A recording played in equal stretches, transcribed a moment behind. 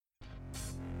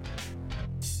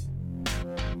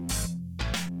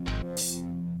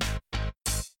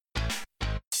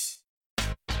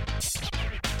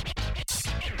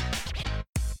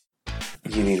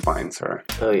You need wine, sir.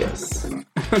 Oh, yes.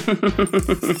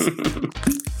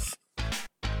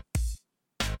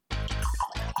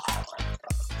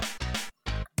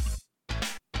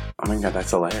 Oh my god,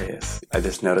 that's hilarious. I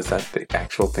just noticed that the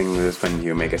actual thing was when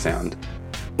you make a sound.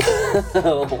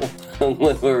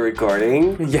 When we're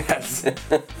recording? Yes.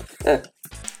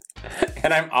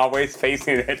 And I'm always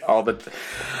facing it all the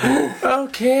time.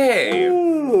 Okay.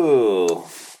 Ooh.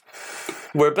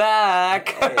 We're back.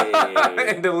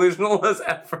 Hey. Delusional as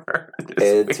ever.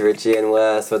 It's Richie and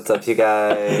Wes. What's up, you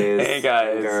guys? Hey,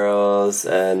 guys. And girls,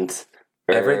 and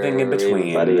everything in between.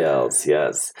 Everybody else,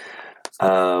 yes.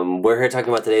 We're here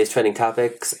talking about today's trending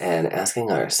topics and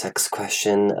asking our sex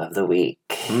question of the week.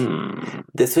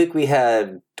 This week we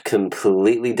had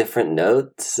completely different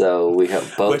notes, so we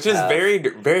have both. Which is very,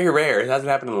 very rare. It hasn't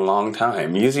happened in a long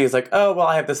time. Usually it's like, oh, well,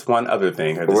 I have this one other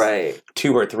thing. Or this right.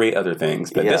 2 or 3 other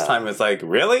things. But this time it's like,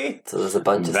 really? So there's a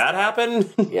bunch of that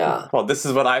happened? Yeah. Well, this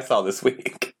is what I saw this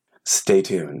week. Stay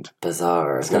tuned.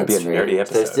 Bizarre. It's going to be a nerdy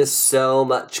episode. There's just so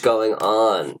much going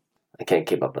on. I can't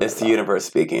keep up with it. It's the universe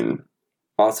speaking.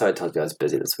 Also, I told you I was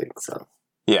busy this week, so.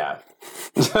 Yeah.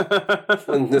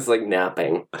 I'm just like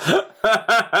napping.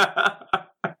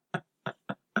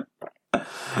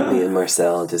 Me and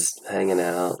Marcel just hanging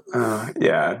out.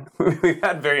 Yeah. We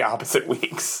had very opposite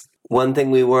weeks. One thing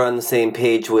we were on the same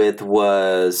page with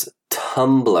was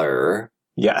Tumblr.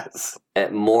 Yes.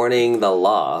 At mourning the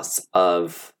loss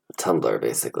of Tumblr,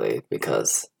 basically,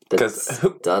 because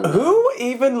who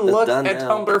even looked at now.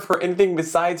 Tumblr for anything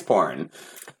besides porn?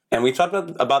 And we talked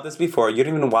about this before. You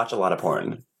don't even watch a lot of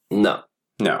porn. No.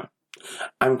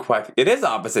 It is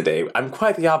opposite day. I'm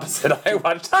quite the opposite. I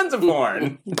watch tons of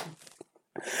porn.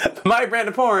 My brand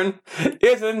of porn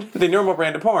isn't the normal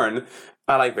brand of porn.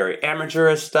 I like very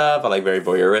amateurish stuff. I like very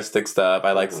voyeuristic stuff.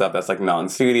 I like stuff that's like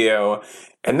non-studio.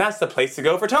 And that's the place to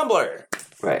go for Tumblr.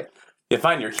 Right. You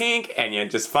find your kink, and you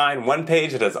just find one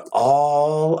page that has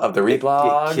all of the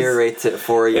reblogs. It curates it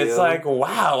for you. It's like,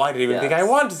 wow, I didn't even think I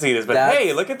wanted to see this, but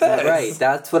hey, look at this. Right,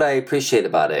 that's what I appreciate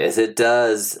about it, is it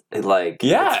does, like,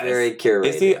 it's very curated.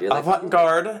 It's the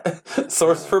avant-garde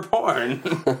source for porn.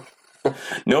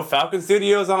 No Falcon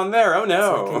Studios on there, oh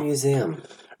no. It's like a museum.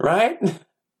 Right?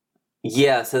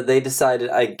 Yeah, so they decided,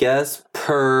 I guess,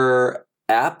 per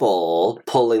Apple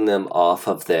pulling them off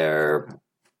of their...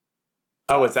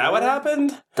 Oh, is that what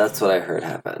happened? That's what I heard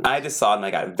happened. I just saw it and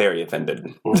I got very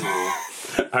offended.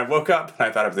 I woke up and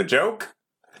I thought it was a joke.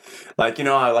 Like, you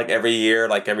know how like every year,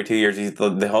 like every 2 years,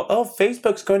 the whole,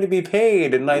 Facebook's going to be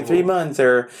paid in like 3 months,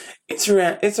 or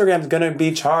Instagram's going to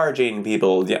be charging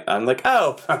people. Yeah, I'm like,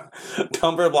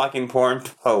 Tumblr blocking porn,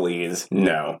 please,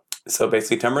 no. So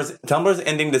basically, Tumblr's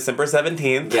ending December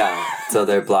 17th. Yeah, so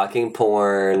they're blocking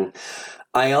porn.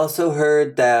 I also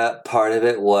heard that part of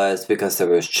it was because there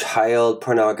was child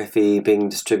pornography being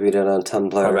distributed on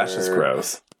Tumblr. Oh, that's just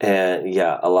gross. And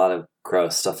yeah, a lot of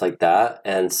gross stuff like that.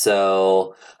 And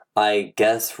so I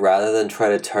guess rather than try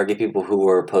to target people who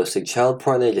were posting child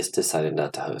porn, they just decided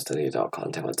not to host any adult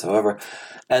content whatsoever.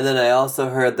 And then I also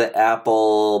heard that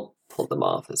Apple pulled them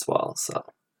off as well, so...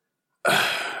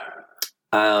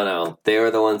 I don't know. They were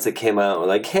the ones that came out and were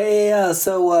like, "Hey,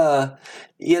 we're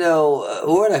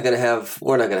not gonna have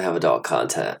adult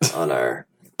content on our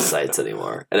sites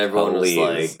anymore." And everyone was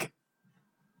like,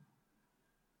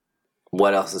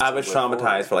 "What else is?" I was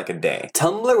traumatized for like a day.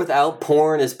 Tumblr without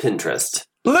porn is Pinterest.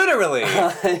 Literally.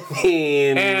 I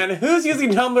mean, and who's using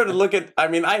Tumblr to look at? I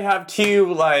mean, I have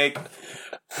 2 I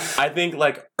think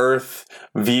Earth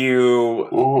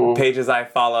View pages I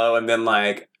follow, and then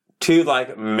 2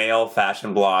 male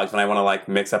fashion blogs when I want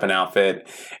to mix up an outfit,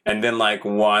 and then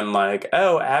one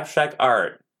abstract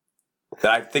art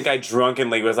that I think I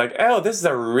drunkenly was like, oh, this is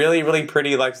a really, really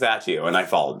pretty statue, and I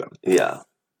followed them. Yeah.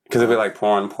 Because it'd be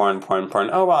porn.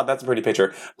 Oh wow, that's a pretty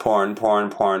picture. Porn.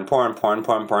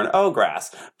 Oh,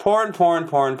 grass. Porn.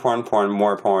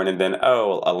 More porn, and then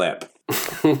a limp.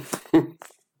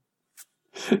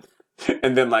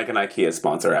 And then an IKEA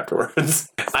sponsor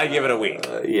afterwards. I give it a week.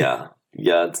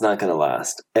 Yeah, it's not going to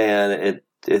last. And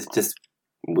it's just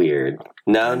weird.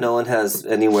 Now no one has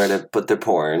anywhere to put their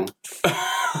porn.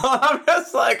 I'm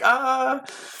just And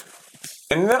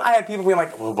then I had people being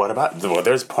like, well, what about... Well,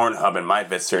 there's Pornhub in my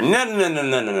Vista.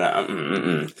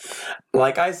 No.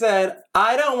 Like I said,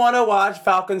 I don't want to watch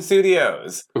Falcon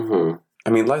Studios. Mm-hmm. I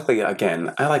mean, luckily,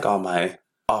 again, I like all my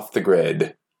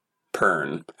off-the-grid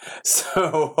porn.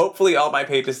 So hopefully all my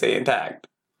pages stay intact.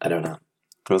 I don't know.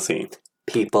 We'll see.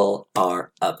 People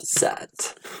are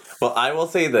upset. Well, I will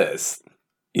say this.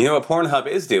 You know what Pornhub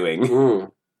is doing?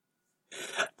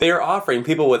 They are offering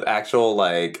people with actual,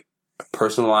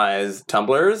 personalized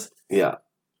Tumblrs. Yeah.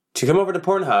 To come over to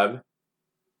Pornhub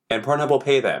and Pornhub will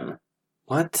pay them.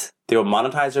 What? They will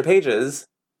monetize their pages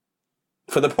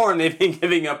for the porn they've been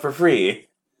giving up for free.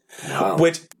 Wow.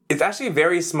 Which is actually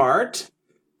very smart,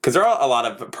 because there are a lot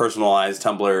of personalized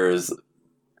Tumblrs.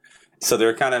 So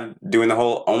they're kind of doing the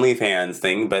whole OnlyFans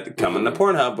thing, but coming to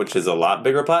Pornhub, which is a lot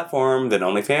bigger platform than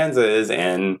OnlyFans is,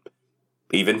 and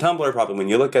even Tumblr, probably when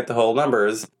you look at the whole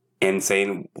numbers, and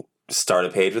saying, start a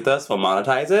page with us, we'll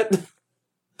monetize it.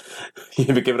 You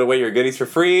can give it away your goodies for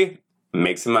free,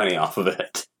 make some money off of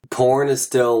it. Porn is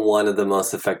still one of the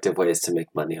most effective ways to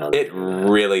make money on it. It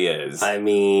really is. I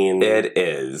mean... It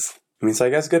is. I mean, so I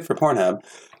guess good for Pornhub.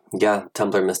 Yeah,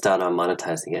 Tumblr missed out on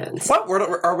monetizing it. What world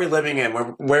are we living in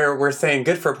where we're saying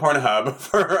good for Pornhub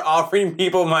for offering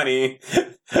people money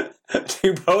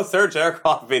to post their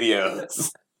jerk-off videos?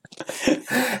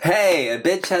 Hey, a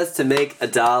bitch has to make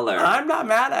 $1. I'm not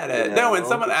mad at it. No, when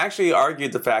someone actually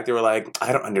argued the fact, they were like,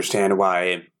 I don't understand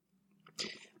why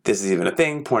this is even a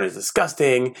thing. Porn is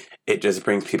disgusting. It just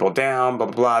brings people down, blah,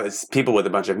 blah, blah. It's people with a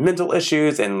bunch of mental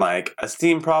issues and, like,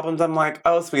 esteem problems. I'm like,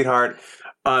 oh, sweetheart.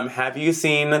 Have you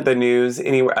seen the news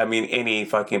anywhere? I mean, any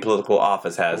fucking political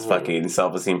office has fucking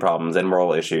self-esteem problems and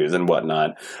moral issues and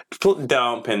whatnot.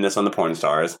 Don't pin this on the porn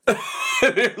stars.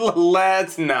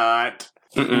 Let's not.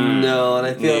 No, and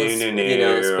I feel, you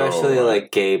know, especially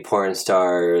like gay porn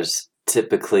stars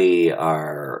typically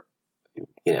are,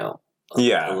 you know, a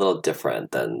little different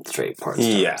than straight porn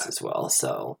stars as well.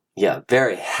 So, yeah,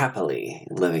 very happily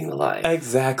living the life.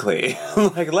 Exactly.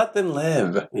 Like, let them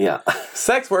live. Yeah.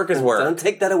 Sex work is work. Don't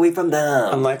take that away from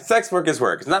them. I'm like, sex work is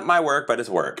work. It's not my work, but it's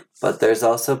work. But there's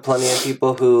also plenty of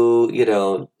people who, you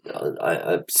know,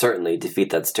 I certainly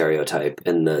defeat that stereotype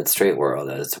in the straight world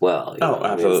as well. You know?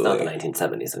 Absolutely. I mean, it's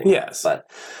not the 1970s anymore. Yes.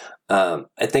 But I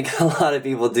think a lot of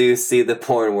people do see the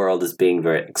porn world as being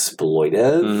very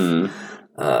exploitive.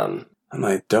 I'm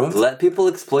like, don't let people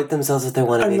exploit themselves if they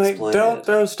want to be exploited. Don't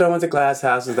throw stones at glass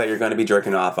houses that you're going to be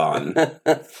jerking off on.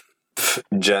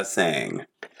 Just saying.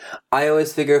 I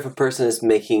always figure if a person is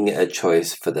making a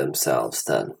choice for themselves,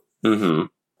 then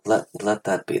let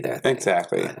that be their thing.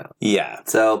 Exactly. Yeah.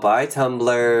 So bye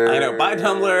Tumblr. I know. Bye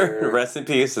Tumblr. Rest in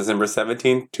peace, December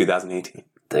 17th, 2018.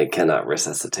 They cannot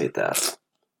resuscitate that.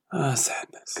 Oh,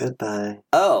 sadness. Goodbye.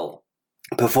 Oh,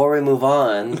 before we move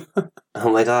on, oh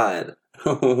my God.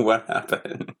 What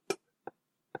happened?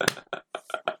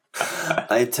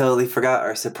 I totally forgot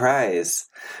our surprise.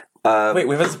 Wait,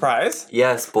 we have a surprise?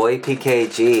 Yes, Boy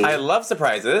PKG. I love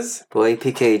surprises. Boy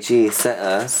PKG sent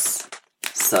us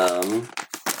some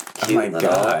cute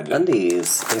little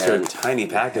undies. These are tiny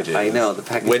packages. I know, the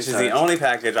packages. Which is the only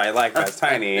package I like that's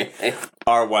tiny,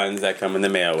 are ones that come in the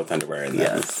mail with underwear in them.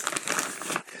 Yes.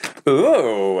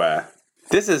 Ooh.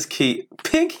 This is cute.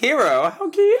 Pink Hero. How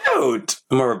cute.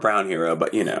 I'm more of a brown hero,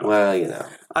 but you know. Well, you know.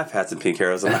 I've had some pink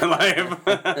heroes in my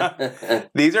life.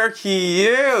 These are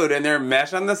cute, and they're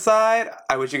mesh on the side.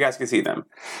 I wish you guys could see them.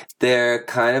 They're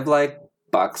kind of like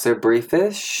boxer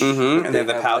briefish. And they have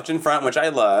the pouch in front, which I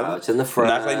love. Pouch in the front.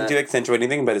 Not going to accentuate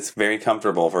anything, but it's very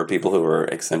comfortable for people who are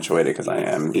accentuated, because I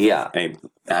am a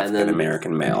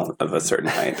African-American male of a certain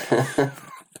height.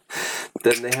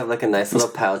 Then they have like a nice little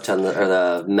pouch on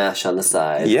the mesh on the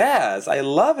side. Yes, I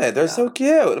love it. They're so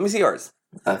cute. Let me see yours.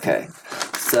 Okay,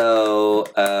 so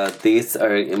these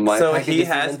are my package is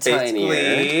even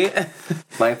tinier.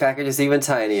 My package is even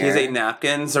tinier. He's a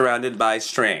napkin surrounded by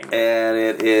string, and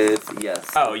it is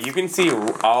Oh, you can see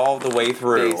all the way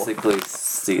through. Basically,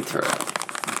 see through.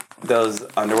 Those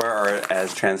underwear are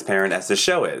as transparent as the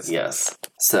show is. Yes.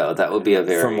 So that would be a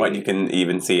very... From what you can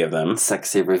even see of them.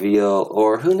 Sexy reveal,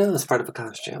 or who knows, part of a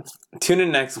costume. Tune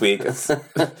in next week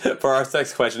for our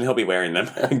sex question. He'll be wearing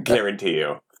them, guarantee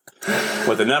you.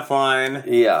 With enough wine.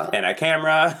 Yeah. And a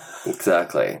camera.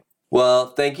 Exactly. Well,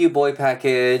 thank you, Boy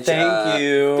Package. Thank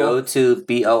you. Go to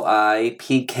boipkg.com.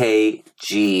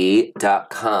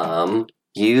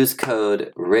 Use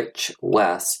code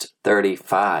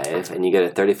RICHWEST35 and you get a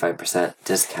 35%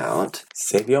 discount.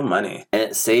 Save your money.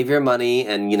 And save your money,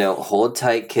 and you know, hold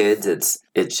tight, kids.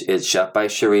 It's shot by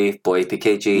Sharif, Boy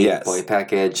PKG, yes. Boy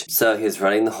Package. So he's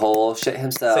running the whole shit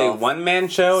himself. Say one-man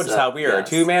show, just how we are a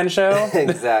two-man show.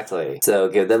 Exactly. So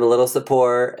give them a little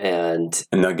support, and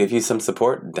they'll give you some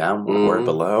support down or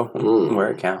below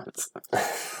where it counts.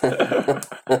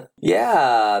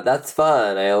 Yeah, that's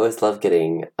fun. I always love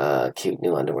getting cute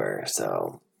new underwear.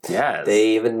 So yes,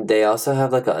 they also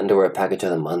have like an underwear package of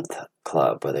the month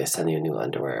club where they send you new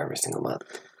underwear every single month.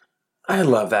 I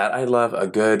love that. I love a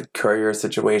good courier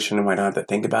situation where I don't have to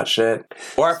think about shit.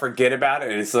 Or I forget about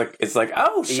it and it's like,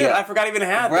 oh shit, I forgot I even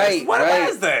had this. What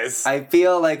is this? I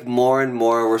feel like more and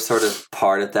more we're sort of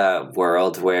part of that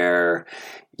world where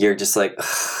you're just like,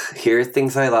 here's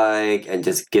things I like, and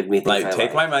just give me things Like, I like.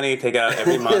 take my money, take it out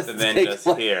every month, and then just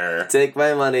here. Take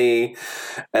my money.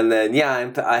 And then,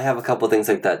 I have a couple things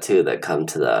like that, too, that come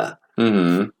to the,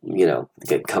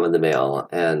 come in the mail.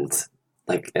 And,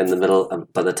 like, in the middle,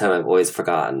 by the time I've always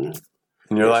forgotten.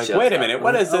 And you're like, wait a minute,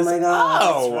 what is this? Oh, my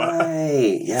God, that's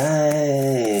right.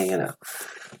 Yay.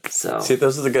 So. See,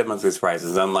 those are the good monthly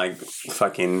surprises, unlike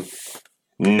fucking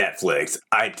Netflix,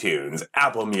 iTunes,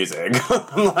 Apple Music.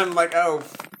 I'm like,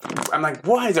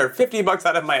 why is there $50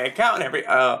 out of my account every?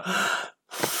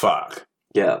 Fuck.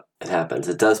 Yeah, it happens.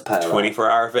 It does pile up.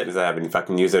 24-hour fitness I haven't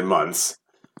fucking used in months.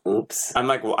 Oops. I'm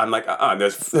like,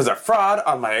 there's a fraud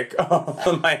on my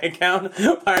account.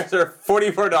 Why is there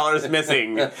 $44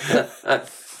 missing?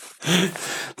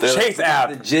 Chase app.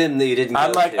 The gym that you didn't go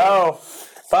I'm like, to.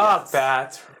 Fuck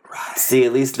that. Right. See,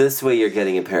 at least this way you're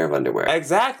getting a pair of underwear.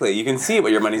 Exactly. You can see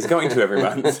what your money's going to every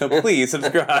month. So please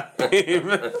subscribe.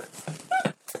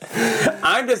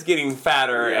 I'm just getting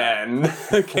fatter and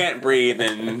can't breathe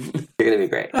and... You're going to be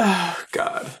great. Oh,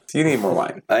 God. You need more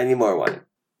wine. I need more wine.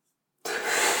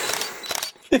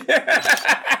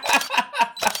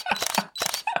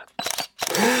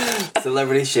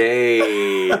 Celebrity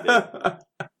shade.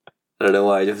 I don't know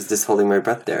why. I was just holding my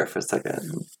breath there for a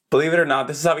second. Believe it or not,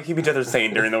 this is how we keep each other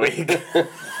sane during the week.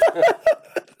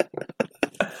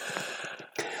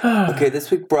 Okay, this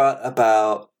week brought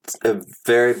about a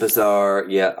very bizarre,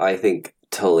 yet I think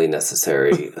totally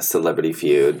necessary celebrity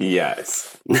feud.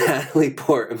 Yes. Natalie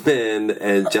Portman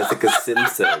and Jessica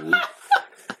Simpson.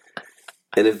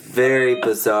 In a very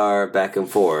bizarre back and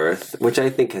forth, which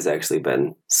I think has actually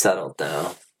been settled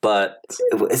now. But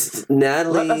it's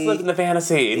Natalie... Let us live in the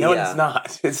fantasy. No, it's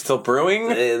not. It's still brewing.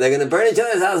 They're going to burn each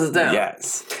other's houses down.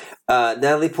 Yes.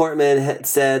 Natalie Portman had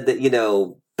said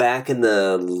that, back in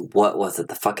the, what was it,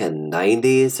 the fucking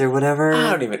 90s or whatever?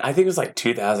 I think it was like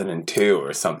 2002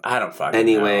 or something. I don't fucking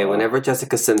Anyway, know. whenever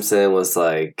Jessica Simpson was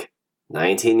like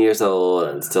 19 years old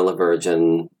and still a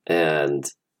virgin and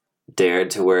dared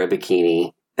to wear a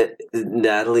bikini,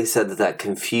 Natalie said that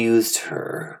confused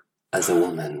her. As a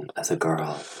woman, as a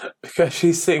girl. Because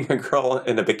she's seeing a girl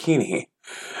in a bikini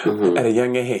at a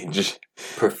young age.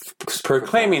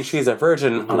 Proclaiming she's a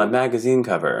virgin on a magazine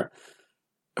cover.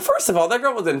 First of all, that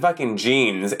girl was in fucking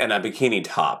jeans and a bikini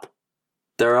top.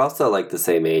 They're also like the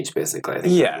same age, basically. I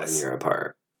think 1 year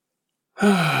apart.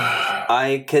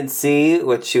 I can see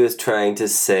what she was trying to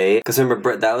say. Because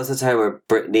remember, that was the time where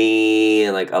Britney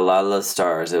and like a lot of the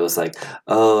stars, it was like,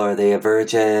 oh, are they a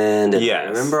virgin? And yes.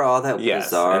 Remember all that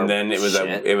bizarre and then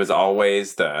it was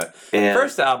always the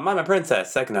first album, I'm a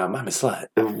princess. Second album, I'm a slut.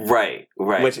 Right.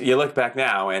 Which you look back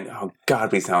now and, oh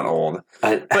God, we sound old.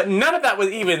 But none of that was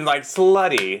even like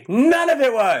slutty. None of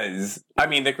it was. I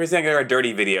mean, the Christina Aguilera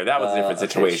Dirty video, that was a different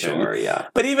situation. Sure, yeah.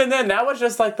 But even then, that was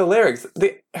just like the lyrics.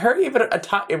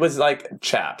 It was like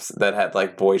chaps that had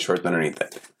like boy shorts underneath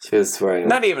it. She was wearing...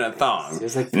 Not even a thong. She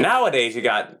was like... Nowadays, you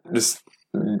got just...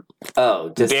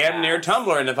 just damn near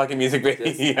Tumblr in the fucking music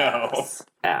video.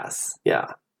 Ass.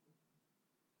 Yeah.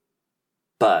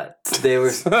 But they were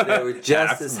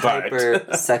just as hyper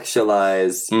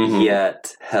sexualized,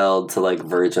 yet held to like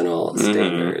virginal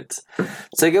standards.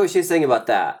 So I get what she's saying about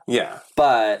that. Yeah.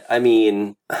 But I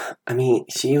mean,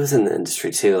 she was in the industry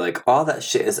too. Like all that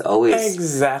shit is always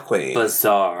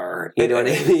bizarre. You know what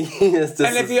I mean?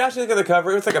 And if you actually look at the cover,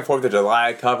 it was like a 4th of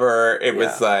July cover. It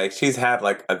was like she's had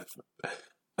like a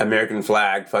American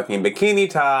flag fucking bikini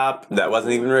top that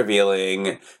wasn't even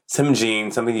revealing, some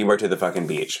jeans, something you wear to the fucking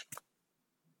beach.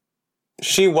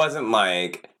 She wasn't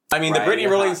like... I mean, the Britney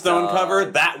Rolling Stone cover,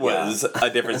 that was a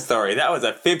different story. That was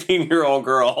a 15-year-old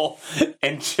girl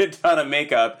in shit ton of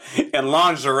makeup and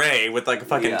lingerie with like a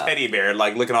fucking teddy bear,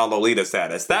 like looking all Lolita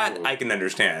status. That I can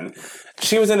understand.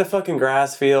 She was in a fucking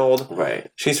grass field. Right.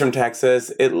 She's from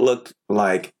Texas. It looked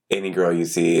like any girl you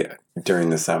see during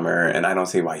the summer, and I don't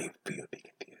see why you'd be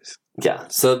confused. Yeah,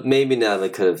 so maybe Natalie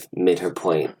could have made her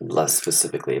point less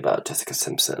specifically about Jessica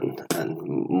Simpson and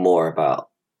more about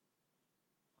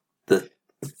the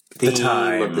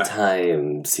theme of the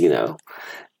times,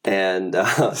 And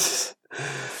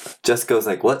Jessica was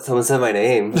like, what? Someone said my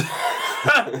name.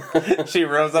 She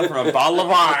rose up from a bottle of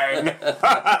wine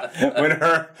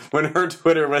when her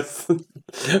Twitter was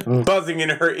buzzing in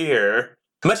her ear.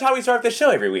 Much how we start the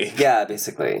show every week. Yeah,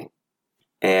 basically.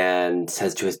 And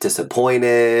says she was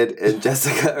disappointed in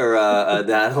Jessica or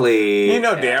Natalie. You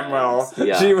know damn well.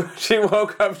 Yeah. She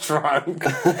woke up drunk.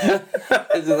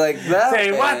 It's like that.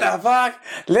 Saying, what the fuck?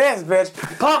 This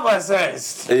bitch,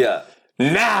 publicist. Yeah.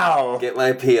 Now. Get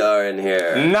my PR in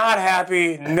here. Not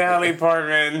happy, Natalie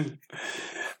Portman.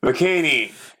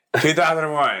 Bikini.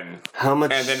 2001. How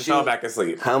much? And then fell back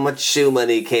asleep. How much shoe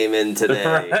money came in today?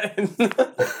 Right? And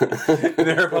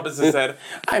then her publicist said,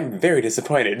 "I'm very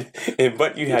disappointed in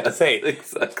what you had to say."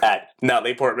 Exactly. At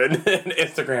Natalie Portman and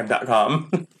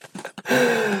Instagram.com.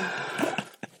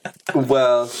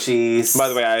 Well, she's. By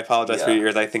the way, I apologize for your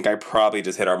ears. I think I probably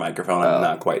just hit our microphone. I'm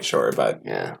not quite sure, but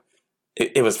yeah.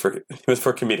 It was for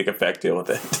comedic effect. Deal with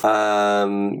it.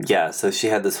 Yeah. So she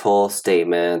had this whole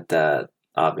statement that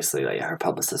obviously, like, her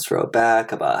publicist wrote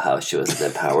back about how she was an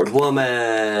empowered woman,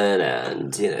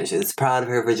 and she was proud of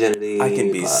her virginity. I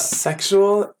can be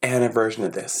sexual and a virgin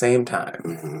at the same time.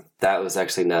 Mm-hmm. That was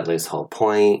actually Natalie's whole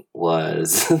point.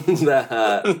 Was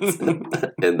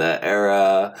that in that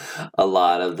era, a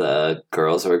lot of the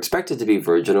girls were expected to be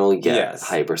virginal yet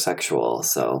hypersexual.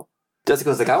 So Jessica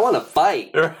was like, "I want to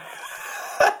fight."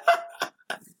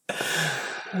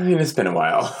 I mean, it's been a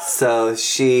while. So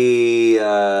she,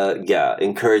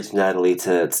 encouraged Natalie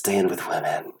to stand with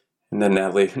women. And then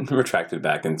Natalie retracted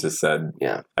back and just said,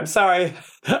 "I'm sorry.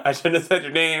 I shouldn't have said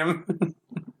your name.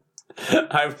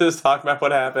 I was just talking about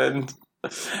what happened.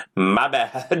 My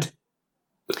bad."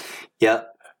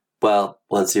 Yep. Well,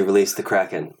 once you release the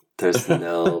Kraken, there's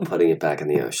no putting it back in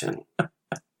the ocean.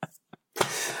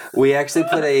 We actually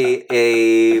put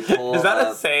a poll. Is that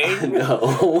a saying?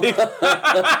 No.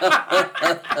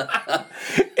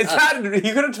 It's not.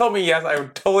 You could have told me yes. I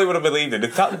totally would have believed it.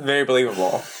 It's not very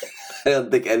believable. I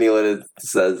don't think anyone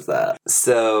says that.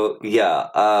 So,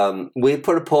 we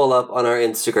put a poll up on our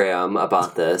Instagram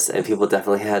about this, and people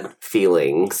definitely had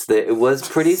feelings. It was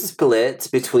pretty split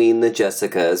between the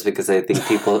Jessicas, because I think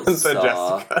people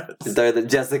saw... They're the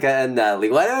Jessica and Natalie.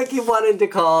 Why do I keep wanting to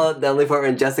call Natalie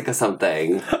Portman Jessica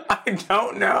something? I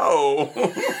don't know.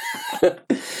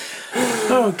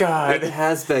 Oh, God. It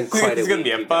has been quite a week. It's going to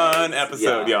be a fun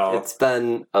episode, y'all. It's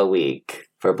been a week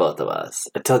for both of us.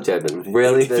 I told you I've been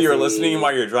really busy. If you're listening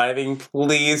while you're driving,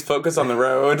 please focus on the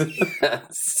road.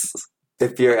 Yes.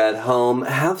 If you're at home,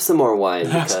 have some more wine.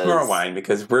 Have some more wine,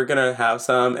 because we're going to have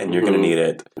some, and you're going to need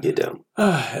it. You do.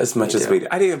 As much as we do.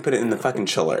 I didn't even put it in the fucking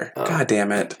chiller. God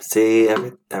damn it. See,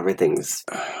 everything's...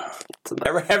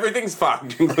 Everything's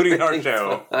fucked, including our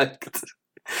show.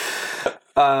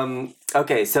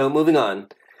 Okay, so moving on.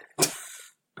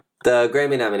 The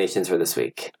Grammy nominations for this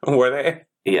week. Were they?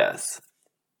 Yes.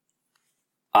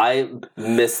 I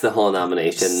missed the whole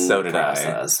nomination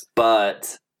process,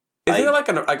 but isn't it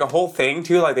like a whole thing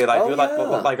too? Like they do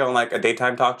like on like a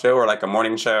daytime talk show or like a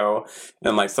morning show,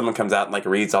 and like someone comes out and like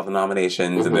reads all the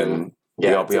nominations, and then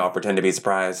we all pretend to be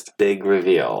surprised. Big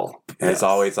reveal, and it's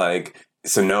always like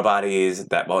some nobodies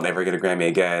that won't ever get a Grammy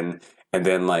again, and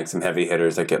then like some heavy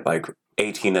hitters that get like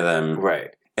 18 of them, right?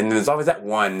 And then there's always that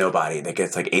one nobody that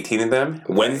gets like 18 of them,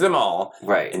 wins them all,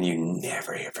 right? And you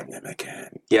never hear from them again.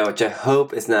 Yeah, which I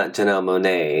hope is not Janelle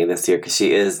Monáe this year, because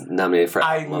she is nominated for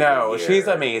Album of the Year. She's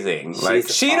amazing.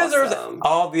 She deserves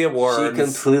all the awards. She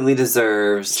completely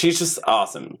deserves. She's just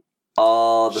awesome.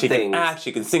 All the things. She can act,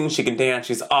 she can sing, she can dance.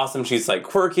 She's awesome. She's like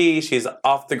quirky. She's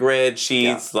off the grid.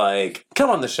 She's like, come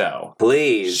on the show.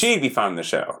 Please. She'd be fun on the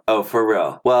show. Oh, for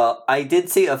real. Well, I did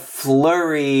see a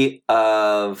flurry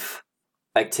of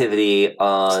activity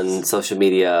on social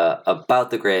media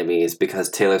about the Grammys, because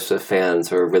Taylor Swift fans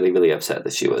were really, really upset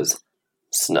that she was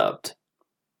snubbed.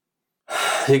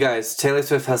 You guys, Taylor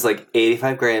Swift has like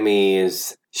 85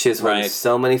 Grammys. She has won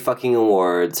so many fucking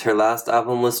awards. Her last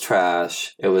album was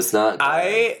trash. It was not good.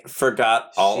 I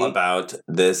forgot all about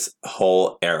this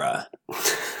whole era.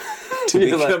 To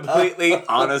be completely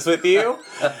honest with you,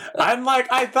 I'm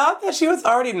like, I thought that she was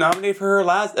already nominated for her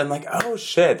last. I'm like, oh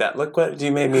shit, that Look What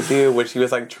You Made Me Do, when she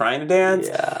was like trying to dance.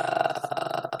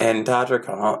 Yeah. And Todrick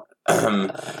Hall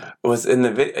was in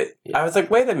the video. Yeah. I was like,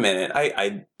 wait a minute,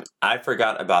 I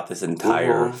forgot about this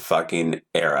entire fucking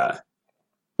era.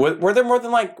 Were there more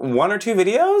than like one or two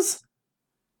videos?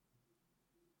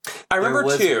 I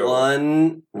remember two. There was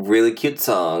one really cute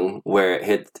song where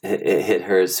it hit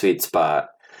her sweet spot,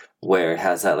 where it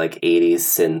has that like 80s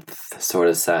synth sort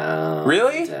of sound.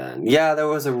 Really? And yeah, there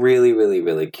was a really, really,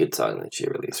 really cute song that she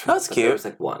released. That's cute. There was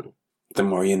like one. The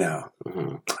More You Know.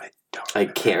 Mm-hmm. I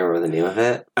can't remember the name of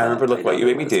it. I remember Look What You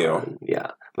Made Me Do. One.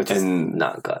 Yeah, which is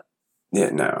not good. Yeah,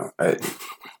 no.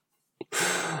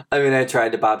 I mean, I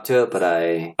tried to bop to it, but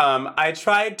I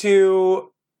tried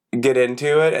to get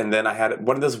into it, and then I had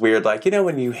one of those weird, like, you know,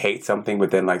 when you hate something,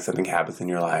 but then like something happens in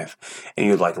your life, and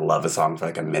you like love a song for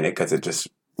like a minute because it just,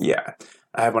 I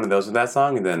had one of those with that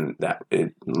song, and then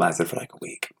it lasted for like a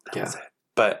week. That was it.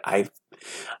 But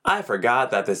I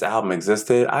forgot that this album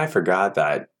existed. I forgot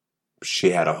that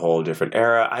she had a whole different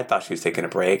era. I thought she was taking a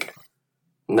break.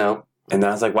 No. And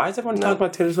I was like, why is everyone talking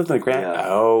about Taylor Swift and the Grammy? Yeah.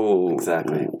 Oh,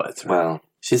 Exactly. That's right. Well,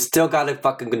 she's still got a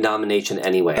fucking good nomination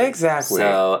anyway. Exactly.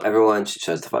 So everyone should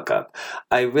shut the fuck up.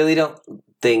 I really don't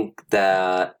think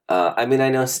that. I mean, I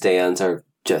know stans are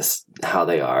just how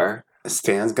they are.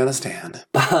 Stan's gonna stand.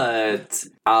 But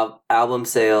album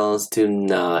sales do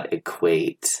not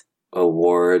equate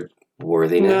award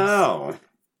worthiness. No.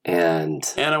 And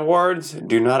awards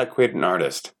do not equate an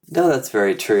artist. No, that's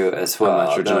very true as well.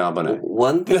 Unless you're Janelle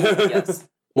Monáe.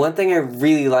 One thing I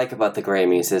really like about the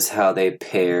Grammys is how they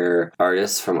pair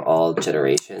artists from all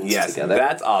generations together.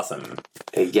 That's awesome.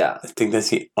 Yeah. I think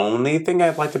that's the only thing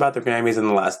I've liked about the Grammys in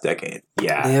the last decade.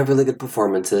 Yeah. They have really good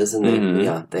performances, and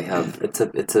they have,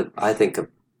 it's a I think,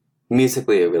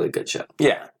 musically a really good show.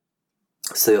 Yeah.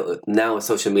 So now with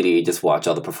social media, you just watch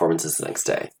all the performances the next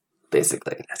day.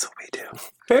 Basically, that's what we do.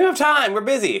 We don't have time. We're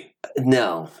busy.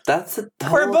 No, that's the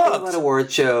whole thing about award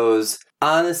shows.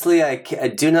 Honestly, I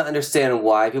do not understand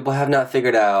why people have not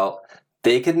figured out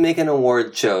they could make an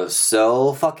award show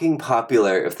so fucking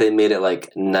popular if they made it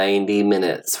like 90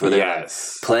 minutes where they're like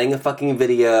playing a fucking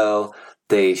video.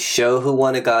 They show who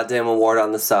won a goddamn award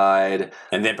on the side,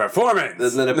 and then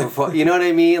performance. And then you know what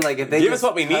I mean? Like if they give us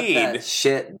what we need, that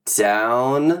shit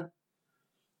down.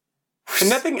 And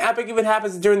nothing epic even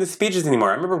happens during the speeches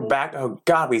anymore. I remember back, oh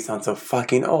God, we sound so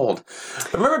fucking old.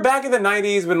 I remember back in the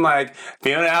 90s when like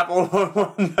Fiona Apple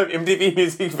won the MTV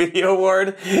Music Video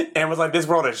Award and was like, this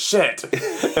world is shit.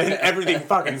 And everything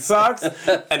fucking sucks.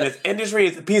 And this industry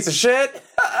is a piece of shit.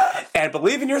 And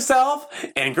believe in yourself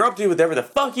and grow up to do whatever the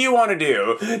fuck you want to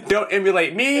do. Don't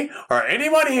emulate me or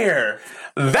anyone here.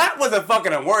 That was a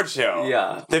fucking award show.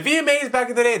 Yeah. The VMAs back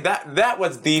in the day, that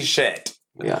was the shit.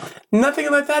 Yeah. Nothing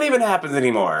like that even happens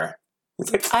anymore.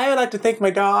 It's like, I would like to thank my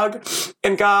dog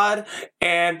and God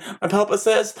and my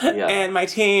publicist and my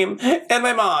team and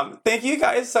my mom. Thank you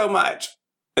guys so much.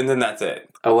 And then that's it.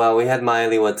 Oh, well, we had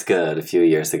Miley What's Good a few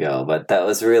years ago, but that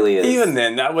was really... Even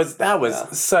then, that was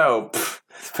so...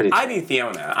 It's pretty I need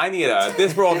Fiona. I need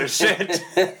this world is shit.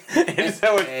 And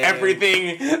so is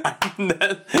everything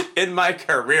in my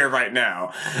career right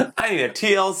now. I need a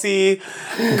TLC,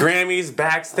 Grammys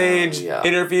backstage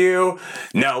interview.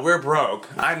 No, we're broke.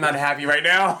 I'm not happy right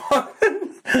now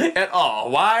at all.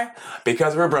 Why?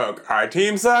 Because we're broke. Our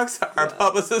team sucks. Our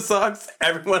publicist sucks.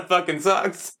 Everyone fucking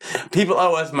sucks. People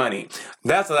owe us money.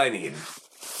 That's what I need.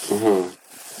 Mm-hmm.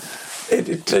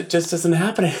 It just doesn't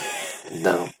happen.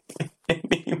 No.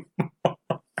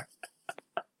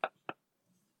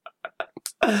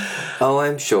 Oh,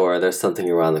 I'm sure there's something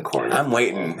around the corner. I'm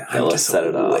waiting. I'm just set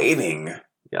it up. Waiting.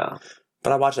 Yeah.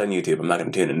 But I watch it on YouTube. I'm not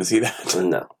going to tune in to see that.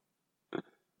 No.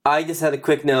 I just had a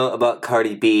quick note about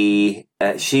Cardi B.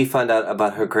 She found out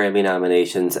about her Grammy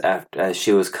nominations as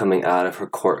she was coming out of her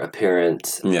court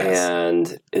appearance. Yes.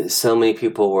 And so many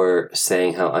people were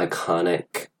saying how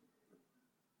iconic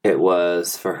it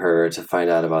was for her to find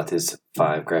out about these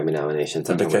 5 Grammy nominations.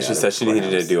 Because she said she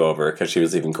needed a do-over because she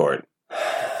was leaving court.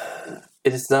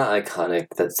 It is not iconic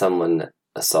that someone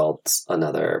assaults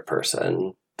another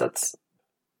person. That's...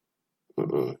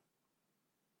 Mm-mm.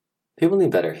 People need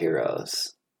better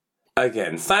heroes.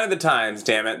 Again, sign of the times,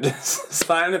 damn it. Just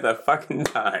sign of the fucking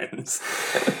times.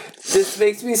 This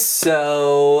makes me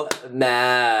so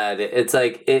mad. It's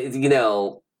like,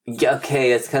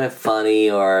 okay, it's kind of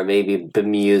funny or maybe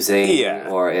bemusing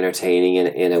or entertaining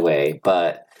in a way,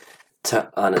 but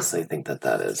to honestly think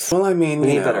that is... Well, I mean, we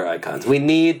need better icons. We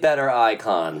need better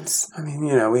icons. I mean,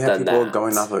 we have people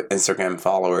going off of Instagram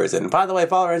followers. And by the way,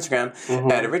 follow our Instagram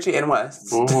at Richie and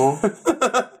West.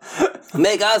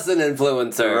 Make us an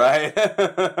influencer. Right?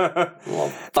 We'll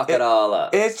fuck it all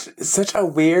up. It's such a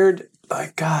weird...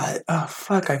 Like, God, oh,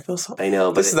 fuck, I feel so... I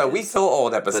know, but this is a We Feel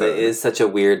Old episode. But it is such a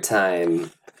weird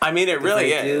time. I mean, it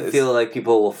really is. I do feel like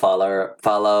people will follow.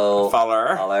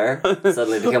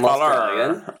 Suddenly become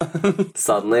Australian.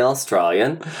 Suddenly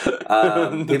Australian.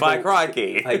 By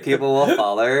crikey. Like people will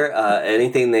follow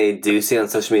anything they do see on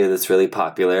social media that's really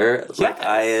popular. Yes. Like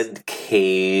I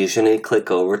occasionally click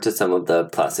over to some of the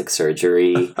plastic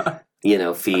surgery,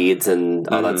 feeds and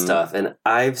all that stuff. And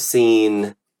I've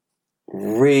seen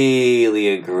really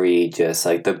egregious,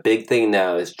 like the big thing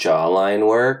now is jawline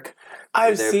work.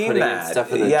 I've They're seen putting that.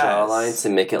 Stuff in the jawline to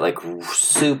make it like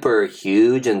super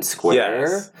huge and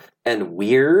square and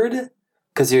weird.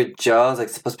 Because your jaw is like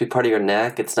supposed to be part of your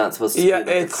neck. It's not supposed to be like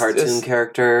a cartoon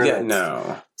character. Yeah,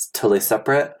 no. It's totally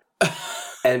separate.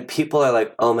 And people are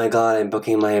like, oh my God, I'm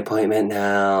booking my appointment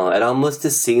now. It almost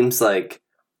just seems like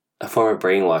a form of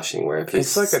brainwashing where if you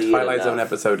it's like a Twilight Zone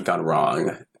episode gone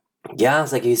wrong. Yeah,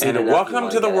 it's like you see welcome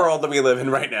to the world that we live in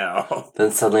right now.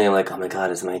 Then suddenly I'm like, oh my God,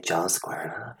 is my jaw square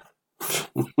enough?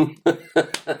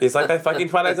 He's like that fucking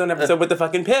Twilight Zone episode with the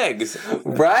fucking pigs.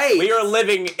 Right. We are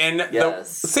living in Yes.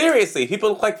 seriously, people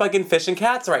look like fucking fish and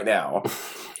cats right now.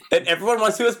 And everyone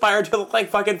wants to aspire to look like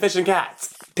fucking fish and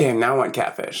cats. Damn, now I want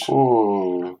catfish.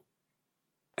 Ooh.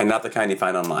 And not the kind you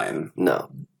find online. No.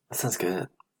 That sounds good.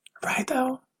 Right,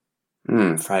 though?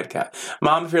 Fried cat.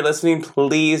 Mom, if you're listening,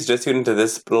 please just tune into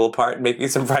this little part and make me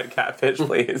some fried catfish,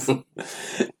 please.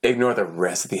 Ignore the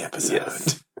rest of the episode.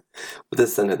 Yes. We'll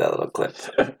just send her that little clip.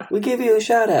 We give you a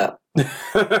shout out.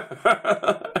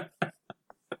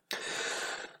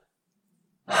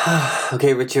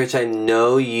 Okay, Rich, I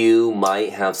know you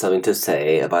might have something to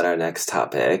say about our next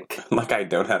topic. Like I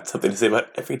don't have something to say about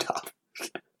every topic.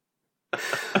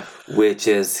 Which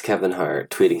is Kevin Hart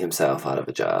tweeting himself out of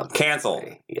a job. Cancel.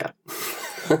 Yeah.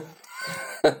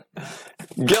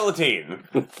 Guillotine.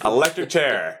 Electric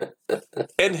chair.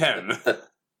 In him.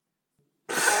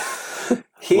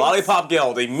 He's Lollipop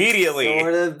Guild immediately.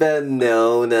 sort of been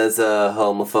known as a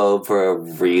homophobe for a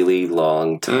really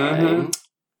long time. Mm-hmm.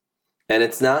 And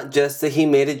it's not just that he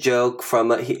made a joke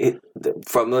from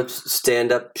a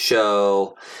stand-up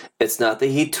show. It's not that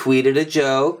he tweeted a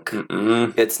joke.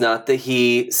 Mm-mm. It's not that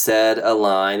he said a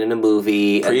line in a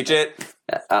movie. Preach it.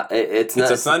 It's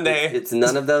not a Sunday. It's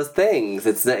none of those things.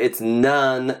 It's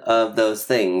none of those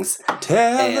things.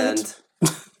 Talent.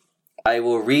 And I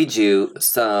will read you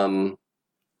some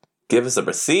Give us the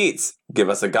receipts. Give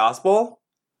us a gospel.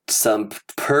 some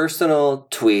personal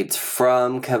tweets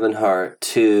from Kevin Hart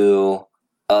to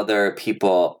other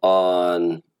people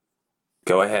on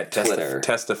Go ahead. Twitter.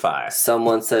 Testify.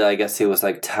 Someone said, I guess he was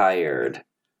like tired.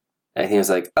 And he was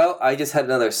like, oh, I just had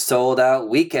another sold out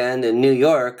weekend in New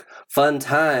York. Fun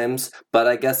times, but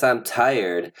I guess I'm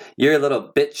tired. You're a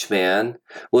little bitch, man.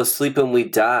 We'll sleep when we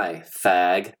die,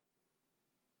 fag.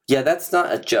 Yeah, that's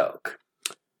not a joke.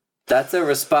 That's a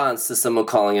response to someone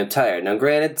calling him tired. Now,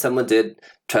 granted, someone did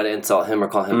try to insult him or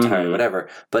call him tired, whatever.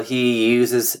 But he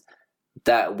uses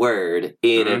that word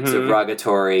in a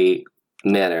derogatory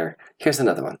manner. Here's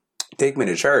another one. Take me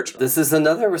to church. This is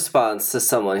another response to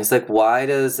someone. He's like, why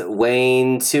does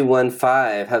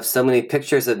Wayne215 have so many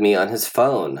pictures of me on his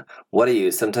phone? What are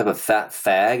you, some type of fat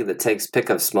fag that takes pic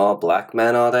of small black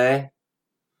men all day?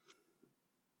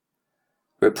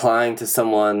 Replying to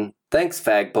someone, thanks,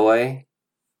 fag boy.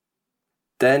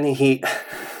 Then he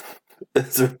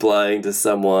is replying to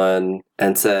someone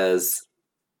and says,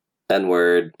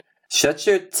 N-word, shut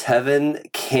your Tevin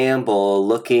Campbell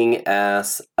looking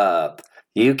ass up.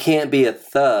 You can't be a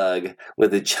thug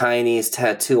with a Chinese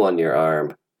tattoo on your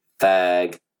arm.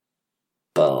 Fag.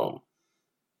 Boom.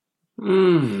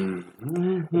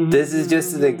 This is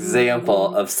just an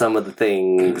example of some of the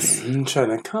things. I'm trying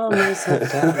to calm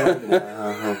myself down right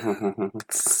now.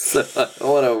 So I don't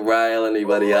want to rile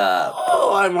anybody up.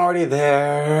 Oh, I'm already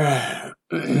there.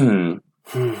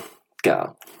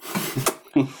 Go.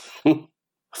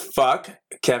 Fuck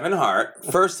Kevin Hart.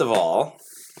 First of all,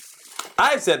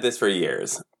 I've said this for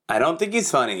years. I don't think he's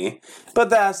funny,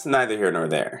 but that's neither here nor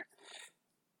there.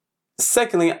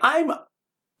 Secondly, I'm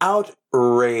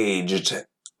outraged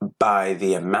by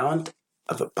the amount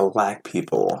of black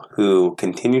people who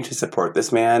continue to support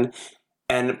this man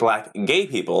and black gay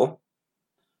people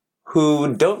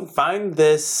who don't find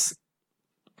this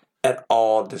at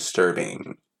all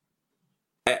disturbing.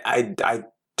 I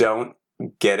don't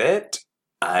get it.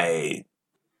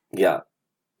 Yeah.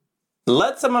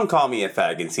 Let someone call me a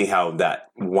fag and see how that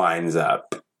winds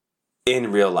up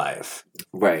in real life.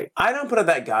 Right. I don't put up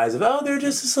that guise of, oh, they're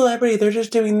just a celebrity, they're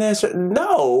just doing this.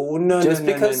 No. Just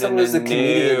because someone is a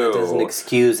comedian, that doesn't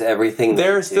excuse everything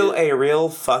they're still a real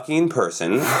fucking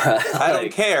person. I don't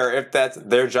Like, care if that's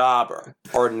their job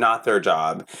or not their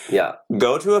job. yeah.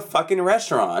 Go to a fucking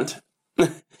restaurant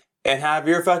and have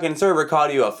your fucking server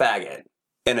call you a faggot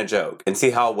in a joke and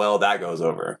see how well that goes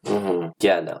over. Mm-hmm.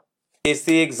 Yeah, no. It's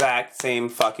the exact same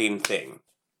fucking thing.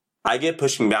 I get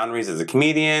pushing boundaries as a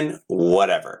comedian,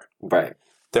 whatever. Right.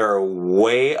 There are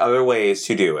way other ways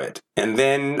to do it. And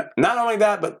then, not only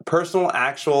that, but personal,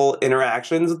 actual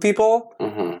interactions with people.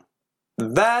 Mm-hmm.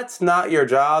 That's not your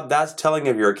job. That's telling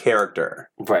of your character.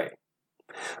 Right.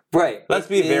 Right. Let's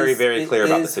be very, very clear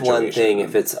about the situation. It is one thing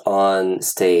if it's on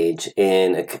stage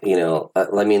in,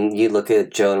 I mean, you look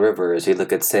at Joan Rivers, you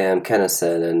look at Sam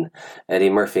Kinison and Eddie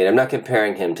Murphy, and I'm not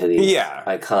comparing him to these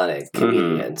iconic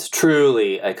comedians,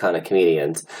 truly iconic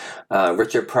comedians.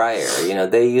 Richard Pryor,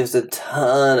 they used a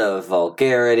ton of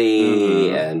vulgarity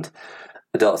and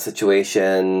adult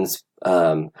situations.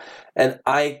 And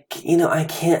I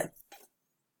can't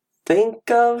think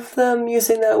of them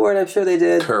using that word. I'm sure they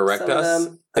did. Correct us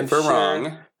if we're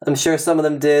wrong. I'm sure some of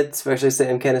them did, especially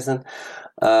Sam Kinison.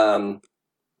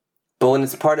 But when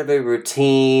it's part of a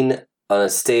routine on a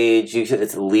stage,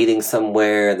 it's leading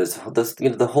somewhere. There's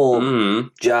the whole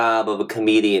job of a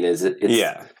comedian is it's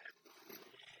yeah.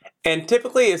 And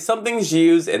typically, if something's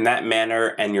used in that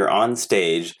manner and you're on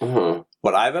stage,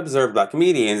 what I've observed about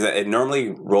comedians, it normally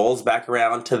rolls back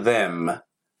around to them.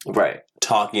 Right.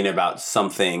 Talking about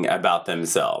something about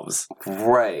themselves.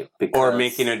 Right. Or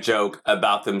making a joke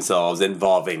about themselves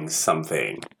involving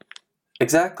something.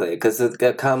 Exactly, because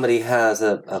the comedy has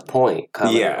a point.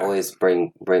 Comedy always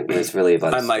is really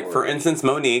about and like, for instance,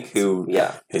 Monique, who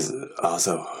is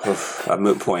also a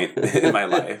moot point in my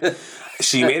life,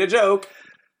 she made a joke,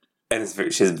 and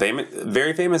she's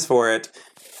very famous for it,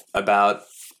 about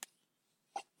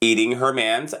eating her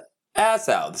man's ass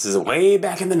out. This is way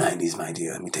back in the 90s, mind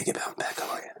you. Let me take it back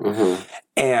over here.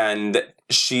 And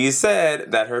she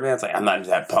said that her man's like, I'm not into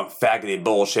that punk faggoty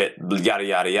bullshit, yada,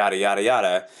 yada, yada, yada,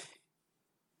 yada.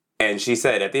 And she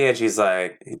said at the end, she's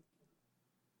like,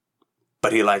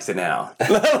 but he likes it now.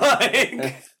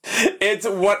 Like, it's a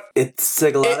lot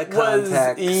of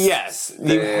context. Yes.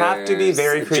 You have to be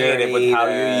very creative with how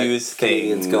you use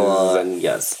things. Go on,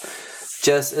 yes.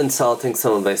 Just insulting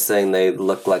someone by saying they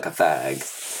look like a fag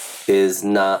is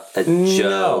not a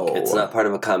joke. No. It's not part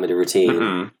of a comedy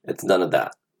routine. It's none of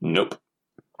that. Nope.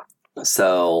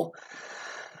 So,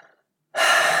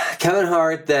 Kevin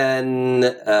Hart then,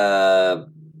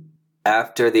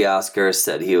 after the Oscars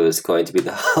said he was going to be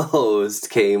the host,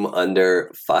 came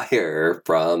under fire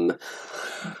from,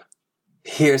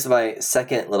 here's my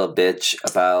second little bitch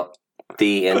about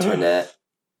the internet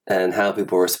and how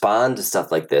people respond to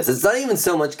stuff like this. It's not even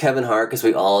so much Kevin Hart, because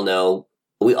we all know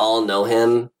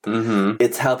him.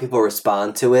 It's how people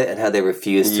respond to it and how they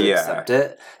refuse to accept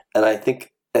it. And I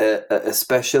think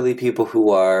especially people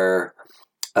who are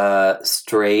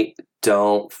straight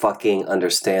don't fucking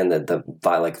understand that the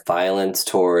violence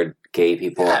toward gay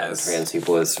people and trans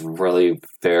people is really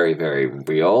very, very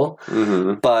real.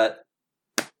 But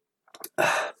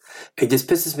it just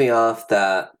pisses me off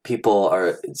that people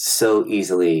are so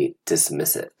easily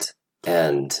dismiss it.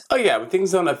 And when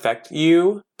things don't affect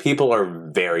you, people are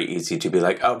very easy to be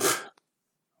like, oh,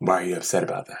 why are you upset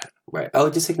about that? Right. Oh,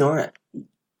 just ignore it.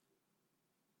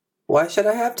 Why should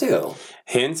I have to?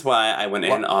 Hence why I went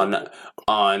in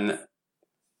on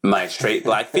my straight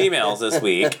black females this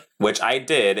week, which I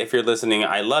did. If you're listening,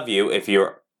 I love you. If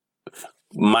you're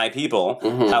my people.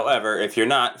 However, if you're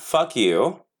not, fuck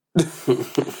you.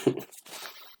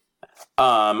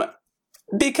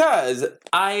 Because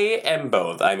I am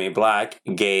both. I'm a black,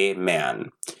 gay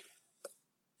man.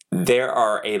 There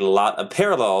are a lot of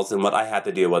parallels in what I have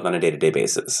to deal with on a day-to-day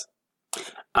basis.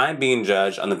 I'm being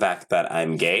judged on the fact that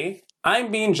I'm gay. I'm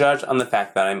being judged on the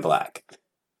fact that I'm black.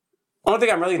 Only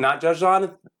thing I'm really not judged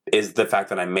on is the fact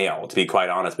that I'm male, to be quite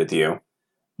honest with you.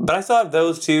 But I still have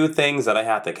those two things that I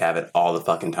have to caveat all the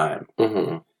fucking time.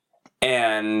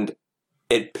 And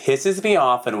it pisses me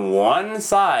off on one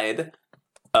side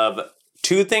of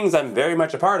two things I'm very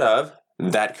much a part of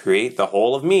that create the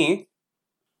whole of me,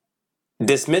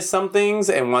 dismiss some things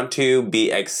and want to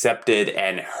be accepted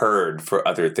and heard for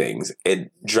other things.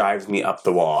 It drives me up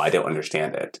the wall. I don't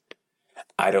understand it.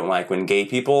 I don't like when gay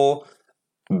people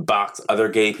box other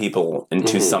gay people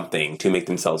into something to make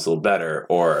themselves feel better,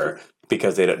 or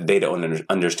because they don't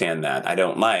understand that. I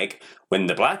don't like when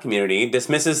the black community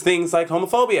dismisses things like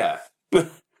homophobia.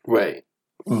 Right.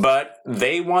 But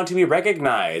they want to be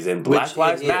recognized, and Black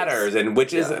Lives Matters, and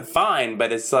which is fine,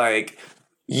 but it's like,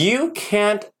 you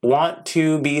can't want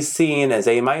to be seen as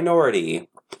a minority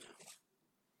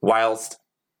whilst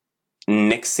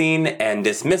nixing and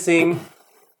dismissing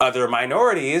other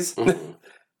minorities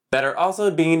that are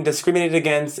also being discriminated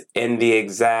against in the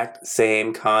exact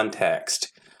same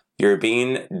context. You're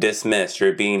being dismissed,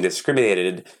 you're being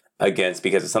discriminated against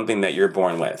because of something that you're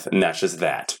born with, and that's just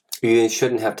that. You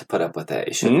shouldn't have to put up with it.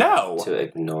 You shouldn't have to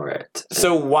ignore it.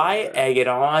 So why egg it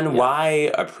on? Yeah.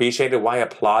 Why appreciate it? Why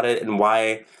applaud it? And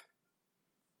why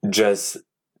just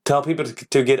tell people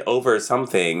to get over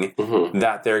something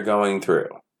that they're going through?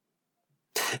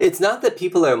 It's not that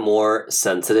people are more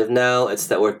sensitive now. It's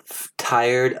that we're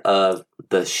tired of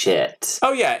the shit.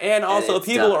 Oh, yeah. And also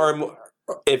people are,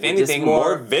 if anything,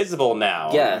 more visible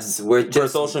now. Yes. We're just for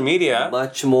social media.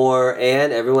 Much more,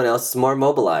 and everyone else is more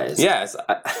mobilized. Yes.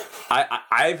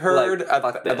 I've heard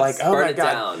like oh my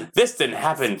God, this didn't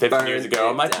happen 15 years ago.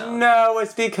 I'm like, no,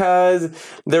 it's because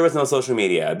there was no social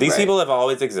media. These people have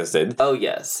always existed. Oh,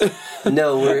 yes.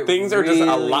 No, things are just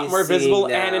a lot more visible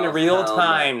and in real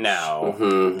time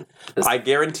now. I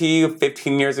guarantee you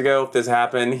 15 years ago, if this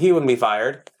happened, he wouldn't be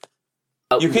fired.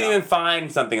 You couldn't even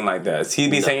find something like this.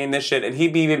 He'd be saying this shit, and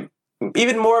he'd be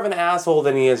even more of an asshole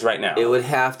than he is right now. It would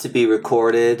have to be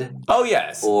recorded. Oh,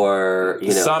 yes. Or,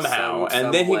 somehow.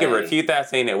 And then he could refute that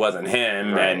saying it wasn't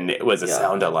him and it was a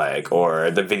sound alike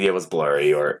or the video was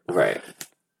blurry or... Right.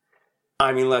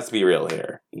 I mean, let's be real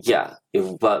here. Yeah.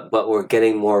 But we're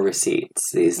getting more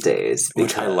receipts these days.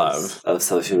 Which I love. Of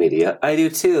social media. I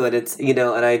do too. And it's, and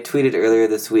I tweeted earlier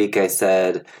this week, I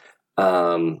said...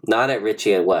 not at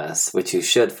Richie and Wes, which you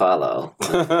should follow,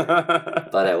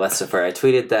 but at Westifer, I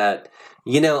tweeted that,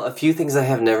 a few things I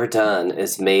have never done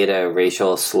is made a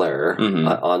racial slur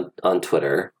on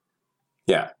Twitter.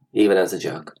 Yeah. Even as a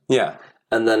joke. Yeah.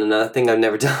 And then another thing I've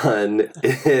never done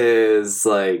is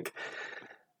like,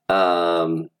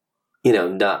 not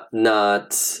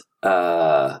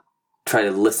try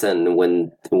to listen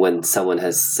when someone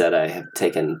has said I have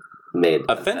made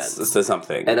offense to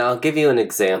something. And I'll give you an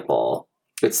example.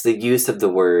 It's the use of the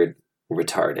word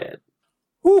retarded.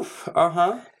 Oof.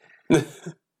 Uh-huh.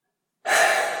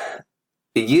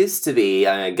 It used to be,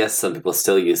 I guess some people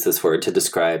still use this word to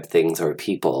describe things or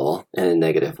people in a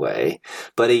negative way,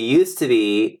 but it used to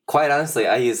be, quite honestly,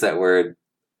 I use that word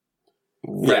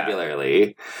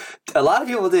regularly. Yeah. A lot of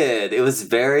people did. It was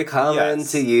very common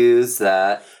to use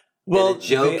that. Well,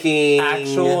 joking the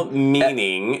actual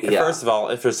meaning, first of all,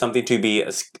 if there's something to be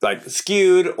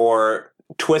skewed or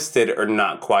twisted or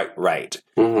not quite right.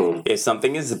 Mm-hmm. If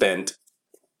something is bent,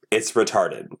 it's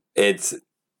retarded.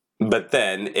 But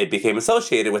then it became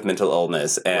associated with mental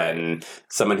illness and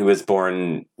someone who was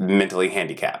born mentally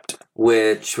handicapped.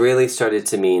 Which really started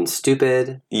to mean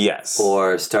stupid. Yes.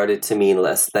 Or started to mean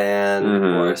less than.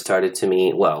 Or started to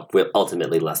mean,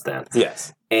 ultimately less than.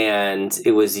 Yes. And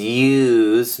it was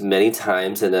used many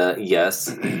times in a,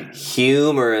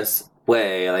 humorous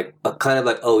way. Like, kind of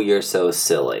like, oh, you're so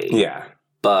silly. Yeah.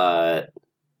 But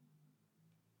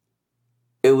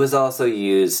it was also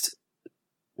used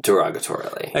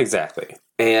derogatorily. Exactly.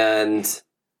 And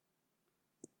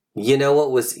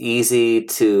what was easy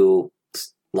to,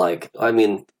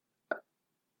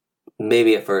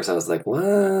 maybe at first I was like,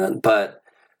 what? But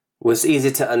was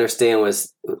easy to understand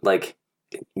was,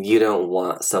 you don't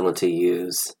want someone to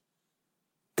use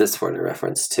this word in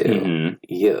reference to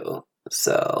you.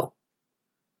 So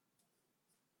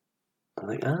I'm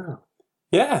like, oh.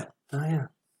 Yeah. Oh, yeah.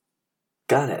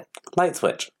 Got it. Light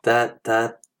switch. That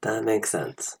makes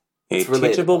sense. A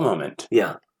teachable moment.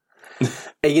 Yeah.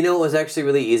 And what was actually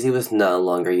really easy was no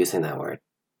longer using that word.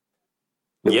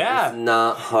 It was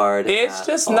not hard. It's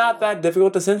just not that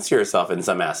difficult to censor yourself in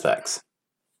some aspects.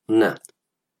 No.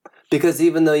 Because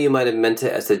even though you might have meant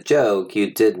it as a joke,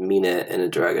 you did mean it in a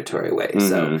derogatory way.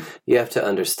 So you have to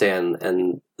understand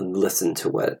and listen to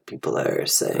what people are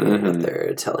saying and what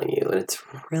they're telling you. And it's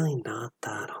really not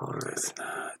that hard. It's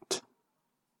not.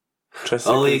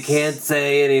 You can't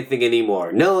say anything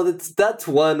anymore. No, that's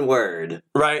one word.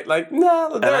 Right,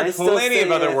 no, there are plenty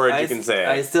of other words you can say.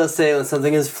 I still say it when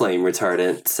something is flame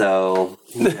retardant, so...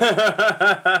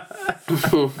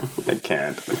 I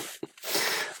can't.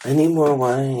 I need more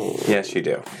wine. Yes, you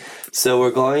do. So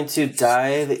we're going to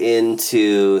dive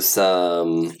into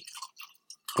some...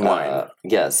 wine.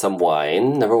 Some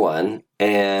wine, number one,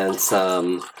 and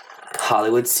some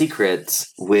Hollywood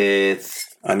secrets with...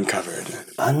 Uncovered.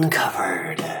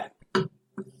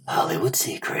 Hollywood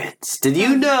secrets. Did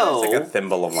you know... There's like a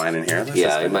thimble of wine in here.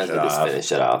 I might as well just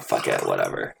finish it off. Fuck it,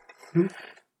 whatever.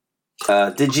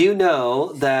 Did you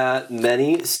know that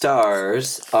many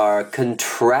stars are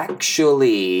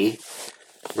contractually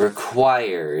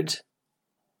required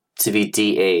to be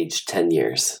de-aged 10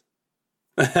 years?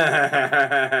 That's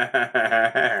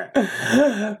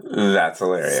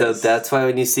hilarious. So that's why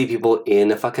when you see people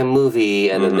in a fucking movie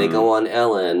and then they go on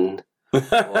Ellen or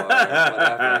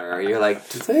whatever, you're like,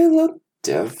 do they look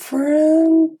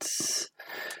different?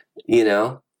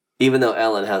 Even though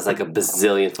Ellen has like a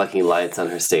bazillion fucking lights on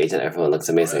her stage and everyone looks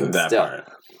amazing. Still,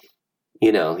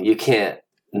 you can't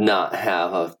not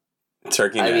have a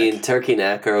turkey neck. Turkey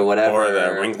neck or whatever. Or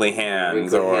the wrinkly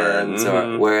hands. Or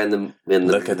where in the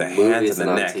look at the hands and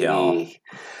the neck, TV. Y'all.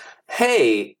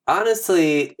 Hey,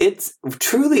 honestly, it's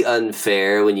truly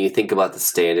unfair when you think about the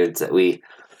standards that we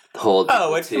hold.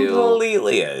 Oh, it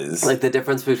completely is. Like the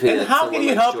difference between. And how can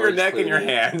you help your neck and your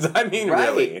hands? I mean,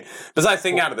 really. Besides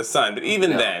staying out of the sun, but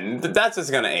even then, that's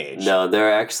just going to age. No,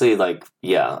 they're actually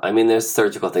there's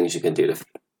surgical things you can do to.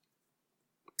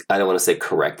 I don't want to say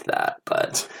correct that,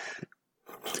 but.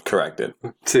 Correct it.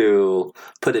 To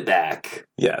put it back.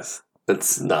 Yes.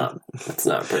 That's not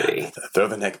pretty. Throw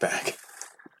the neck back.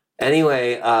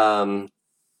 Anyway,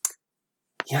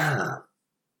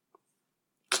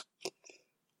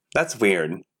 That's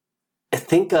weird.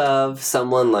 Think of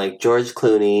someone like George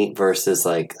Clooney versus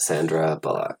like Sandra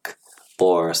Bullock.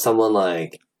 or someone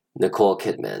like Nicole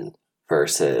Kidman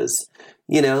versus,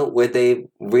 where they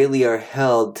really are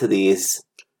held to these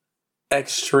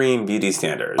extreme beauty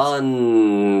standards.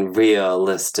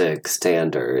 Unrealistic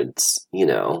standards,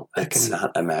 I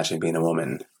cannot imagine being a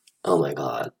woman. Oh my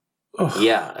God. Ugh.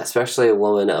 Yeah, especially a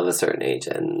woman of a certain age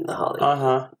in Hollywood.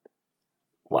 Uh-huh.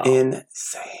 Wow.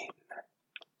 Insane.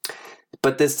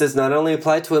 But this does not only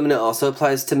apply to women, it also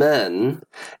applies to men.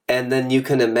 And then you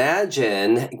can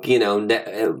imagine,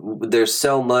 there's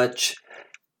so much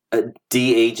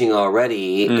de-aging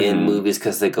already in movies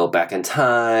because they go back in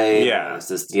time. Yeah. It's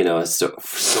just, a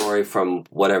story from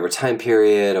whatever time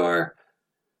period, or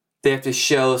they have to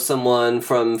show someone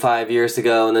from 5 years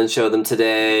ago and then show them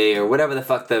today, or whatever the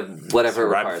fuck whatever it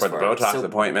right requires before the Botox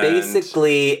appointment.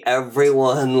 Basically,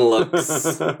 everyone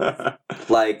looks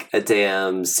like a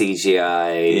damn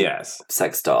CGI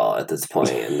sex doll at this point.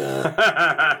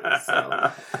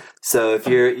 So if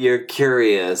you're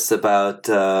curious about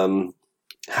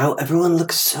how everyone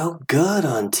looks so good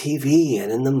on TV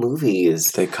and in the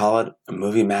movies, they call it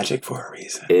movie magic for a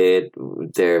reason.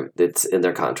 It's in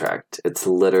their contract. It's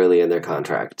literally in their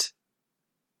contract.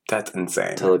 That's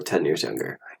insane. To look 10 years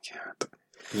younger. I can't.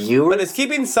 But it's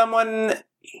keeping someone,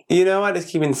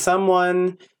 it's keeping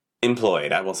someone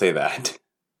employed. I will say that.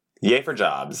 Yay for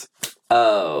jobs.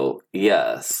 Oh,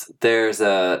 yes. There's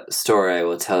a story I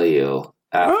will tell you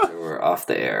after we're off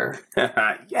the air.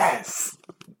 Yes.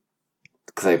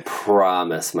 Because I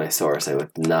promise my source I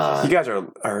would not. You guys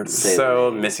are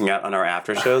so missing out on our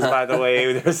after shows, by the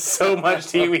way. There's so much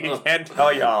tea we can't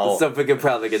tell y'all. Stuff we could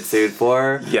probably get sued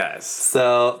for. Yes.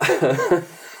 So.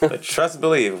 But trust and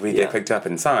believe, if we get picked up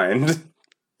and signed,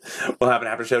 we'll have an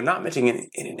after show not mentioning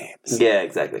any names. Yeah,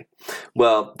 exactly.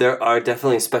 Well, there are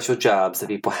definitely special jobs that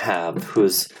people have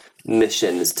whose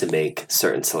mission is to make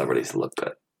certain celebrities look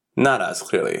good. Not us,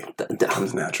 clearly.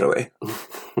 Comes naturally.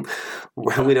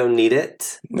 We don't need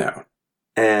it. No.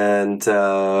 And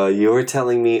you were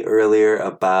telling me earlier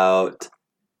about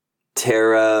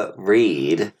Tara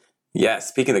Reid. Yeah,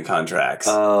 speaking of contracts.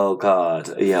 Oh,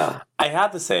 God. Yeah. I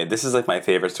have to say, this is like my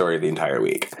favorite story of the entire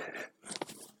week.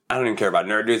 I don't even care about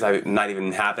Nerd News. Not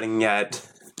even happening yet.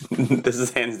 This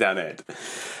is hands down it.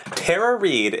 Tara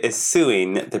Reid is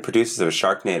suing the producers of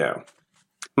Sharknado.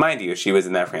 Mind you, she was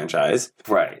in that franchise.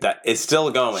 Right. That is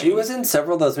still going. She was in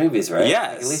several of those movies, right?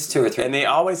 Yes. Like at least 2 or 3. And they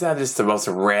always have just the most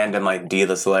random, like,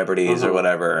 D-list celebrities or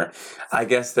whatever. I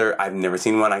guess I've never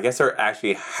seen one. I guess they're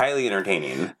actually highly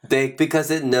entertaining. Because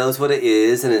it knows what it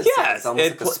is, and it's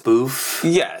almost like a spoof.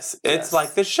 Yes. It's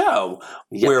like the show.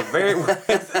 Yeah. We're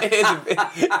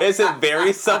it's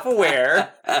very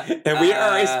self-aware, and we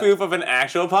are a spoof of an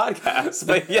actual podcast.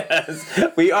 But yes,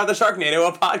 we are the Sharknado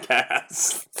of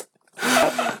podcasts.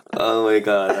 Oh my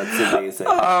God, that's amazing.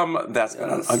 That's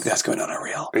going on a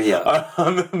reel. Yeah.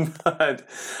 But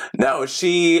no,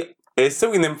 she is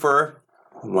suing them for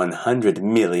 $100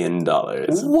 million.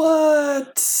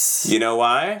 What? You know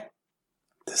why?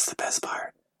 This is the best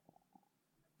part.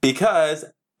 Because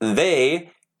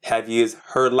they have used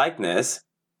her likeness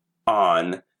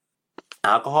on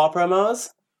alcohol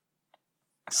promos,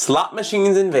 slot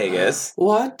machines in Vegas,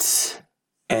 what?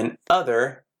 And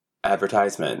other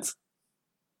advertisements.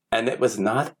 And it was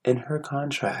not in her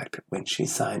contract when she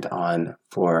signed on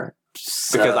for...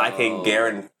 Because I can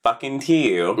guarantee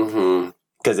you,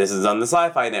 because this is on the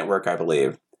Sci-Fi Network, I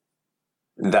believe,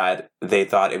 that they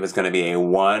thought it was going to be a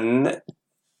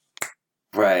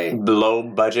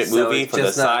low-budget movie for the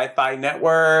Sci-Fi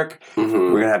Network. We're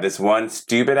going to have this one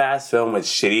stupid-ass film with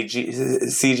shitty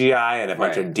CGI and a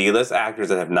bunch of D-list actors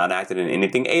that have not acted in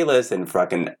anything A-list in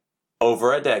fucking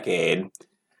over a decade.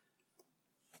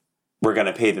 We're going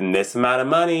to pay them this amount of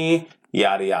money,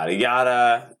 yada, yada,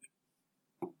 yada.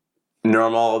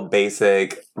 Normal,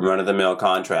 basic, run-of-the-mill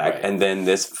contract. Right. And then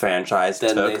this franchise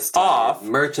took off.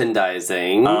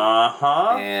 Merchandising.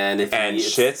 And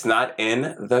shit's not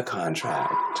in the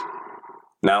contract.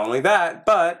 Not only that,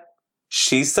 but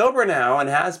she's sober now and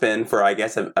has been for, I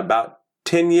guess, about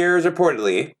 10 years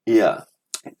reportedly. Yeah.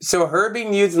 So her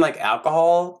being used in, like,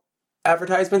 alcohol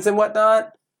advertisements and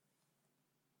whatnot,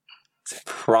 it's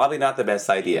probably not the best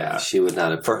idea. She would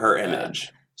not approve for her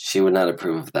image. She would not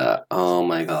approve of that. Oh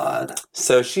my God.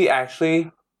 So she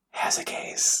actually has a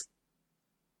case.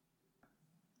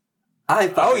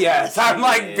 Yes. I'm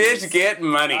like, bitch, get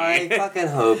money. I fucking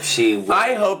hope she wins.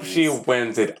 I hope she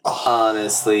wins it all.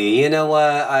 Honestly. You know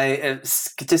what? I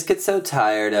just get so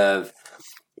tired of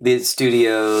these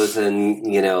studios and,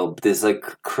 these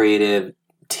like creative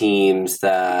teams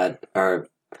that are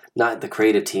not the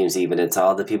creative teams even. It's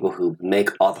all the people who make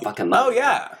all the fucking money. Oh,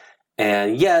 yeah.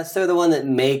 And yes, they're the one that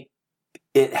make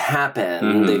it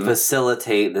happen. Mhm. They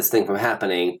facilitate this thing from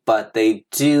happening, but they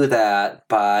do that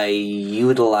by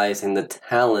utilizing the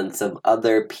talents of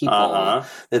other people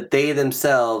that they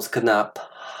themselves could not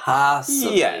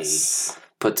possibly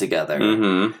put together.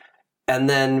 Mm-hmm. And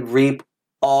then reap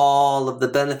all of the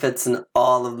benefits and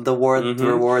all of the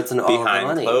rewards and all of the money.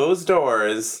 Behind closed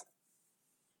doors.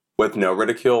 With no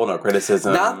ridicule, no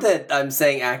criticism. Not that I'm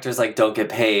saying actors like don't get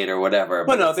paid or whatever.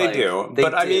 Well, no, they do.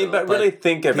 But I mean, but really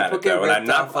think about it though. And I'm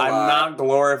not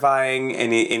glorifying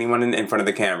anyone in front of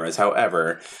the cameras.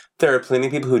 However, there are plenty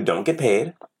of people who don't get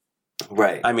paid.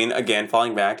 Right. I mean, again,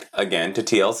 falling back again to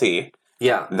TLC.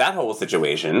 Yeah. That whole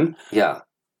situation. Yeah.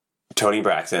 Tony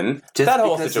Braxton. Just that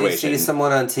whole because situation. You see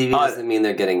someone on TV doesn't mean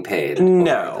they're getting paid.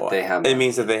 No, they have. It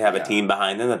means that they have a team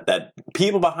behind them. That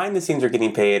people behind the scenes are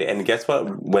getting paid. And guess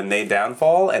what? When they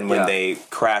downfall and when they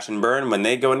crash and burn, when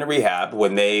they go into rehab,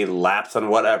 when they lapse on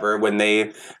whatever, when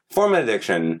they form an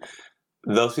addiction,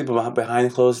 those people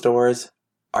behind closed doors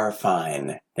are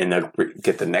fine, and they'll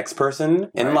get the next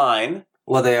person in line.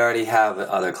 Well, they already have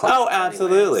other clients. Oh,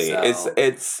 absolutely! Anyway, so.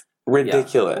 It's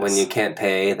ridiculous. When you can't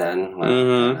pay, then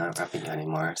they're not repping you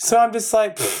anymore. So I'm just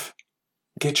like,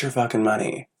 get your fucking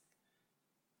money.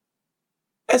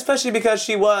 Especially because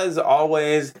she was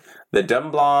always the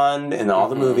dumb blonde in all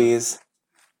the movies.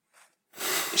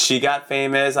 She got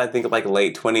famous, I think, like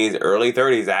late 20s, early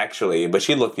 30s, actually. But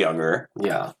she looked younger.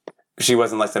 Yeah. She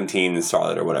wasn't like some teen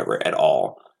starlet or whatever at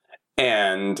all.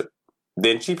 And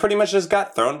then she pretty much just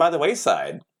got thrown by the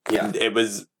wayside. Yeah. It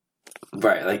was...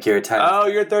 Right, like you're time. Oh,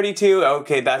 you're 32?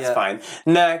 Okay, that's fine.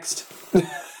 Next.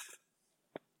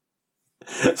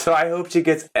 So I hope she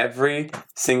gets every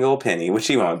single penny, which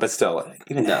she won't, but still,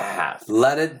 even half.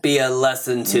 Let it be a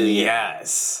lesson to you.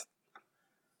 Yes.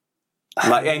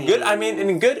 And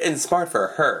good and smart for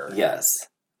her. Yes.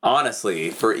 Honestly,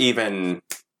 for even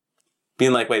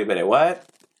being like, wait a minute, what?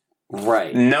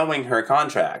 Right. Knowing her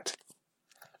contract.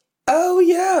 Oh,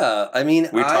 yeah. I mean,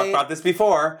 we talked about this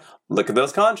before. Look at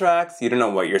those contracts. You don't know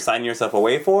what you're signing yourself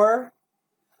away for.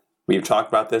 We've talked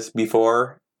about this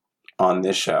before on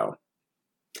this show.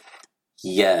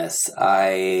 Yes,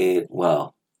 I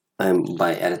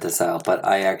might edit this out, but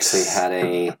I actually had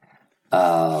a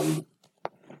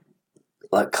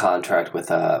contract with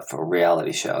for a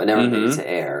reality show. It never made it to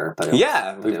air, but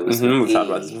it was we've talked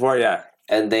about this before, yeah.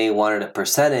 And they wanted a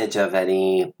percentage of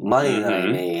any money that I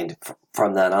made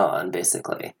from that on,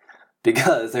 basically.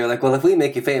 Because they're like, well, if we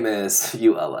make you famous,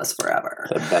 you owe us forever.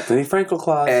 The Bethany Frankel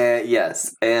clause.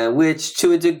 Yes. Which,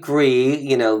 to a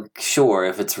degree, sure,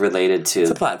 if it's related to... It's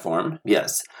a platform.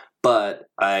 Yes. But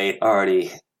I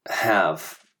already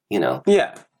have,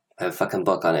 Yeah. I have a fucking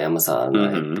book on Amazon.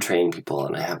 I train people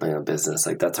and I have my own business.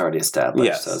 Like, that's already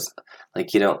established. Yes. So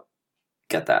you don't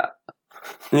get that.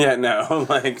 Yeah, no.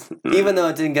 Even though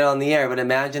it didn't get on the air, but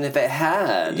imagine if it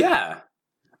had. Yeah.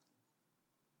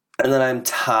 And then I'm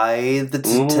tithed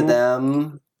to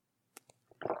them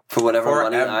for whatever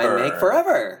money I make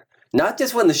forever. Not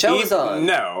just when the show's on.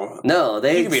 No,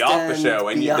 they you can be off the show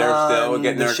and they're still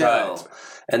getting their cut.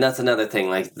 And that's another thing,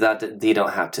 like that. You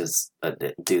don't have to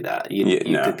do that.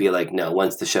 You could be like, no.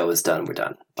 Once the show is done, we're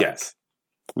done. Yes,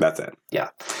 that's it. Yeah,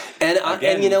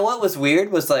 and you know what was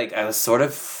weird was like I was sort of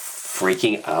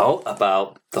freaking out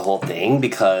about the whole thing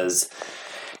because.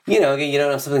 You don't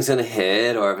know if something's going to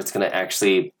hit or if it's going to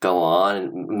actually go on.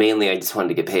 And mainly, I just wanted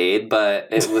to get paid, but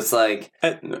it was like...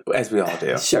 As we all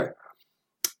do. Sure.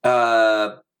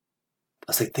 I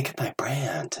was like, think of my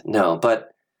brand. No,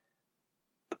 but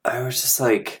I was just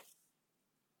like,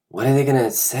 what are they going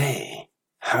to say?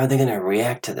 How are they going to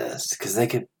react to this? Because they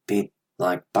could be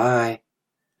like, bye.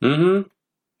 Mm-hmm.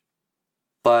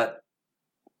 But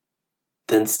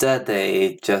instead,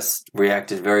 they just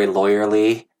reacted very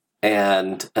lawyerly.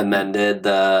 And amended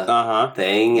the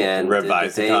thing and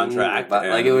revised the contract.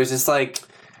 Like it was just like,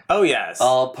 oh yes,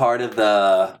 all part of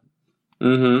the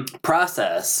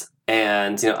process.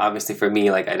 And obviously for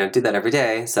me, like I don't do that every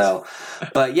day. So,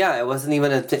 but yeah, it wasn't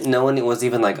even no one was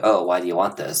even like, oh, why do you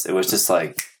want this? It was just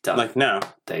like done. Like no,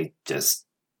 they just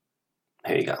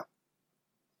here you go.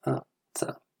 Oh, so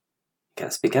you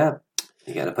gotta speak up.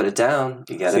 You gotta put it down.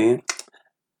 You gotta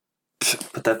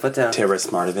put that foot down. Tara's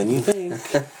smarter than you think.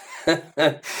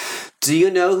 Do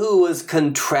you know who was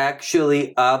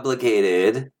contractually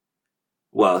obligated?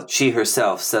 Well, she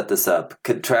herself set this up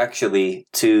contractually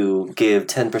to give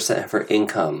 10% of her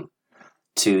income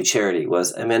to charity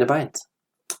was Amanda Bynes.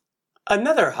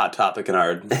 Another hot topic in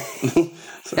our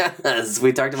yes,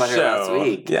 we talked about her last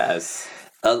week. Yes.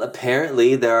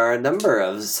 Apparently, there are a number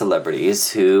of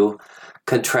celebrities who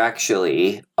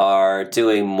contractually are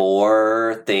doing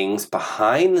more things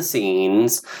behind the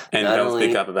scenes. And don't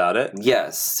speak up about it.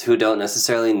 Yes, who don't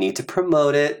necessarily need to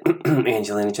promote it.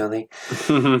 Angelina Jolie.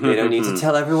 They don't need to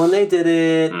tell everyone they did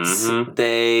it. Mm-hmm.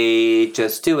 They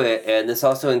just do it. And this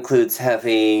also includes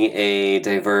having a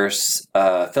diverse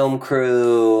film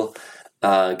crew,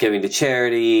 giving to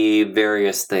charity,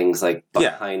 various things like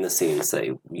behind the scenes that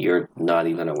you're not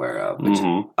even aware of, which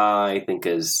I think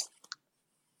is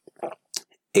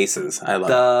aces. I love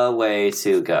the way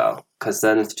to go, because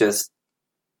then it's just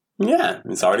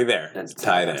it's already there. It's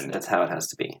tied in. That's how it has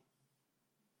to be.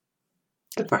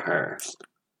 Good for her.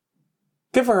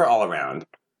 Good for her all around.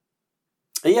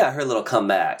 Yeah, her little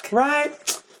comeback.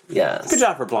 Right? Yes. Good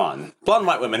job for Blonde. Blonde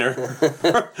white women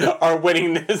are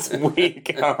winning this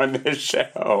week on this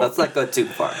show. Let's not go too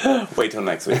far. Wait till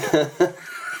next week.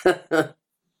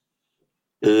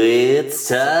 It's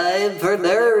time for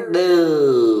Nerd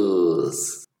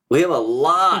News. We have a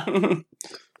lot.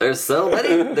 There's so much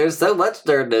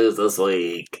Nerd News this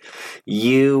week.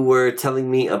 You were telling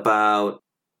me about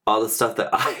all the stuff that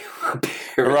I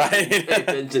apparently paid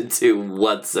attention to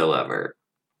whatsoever.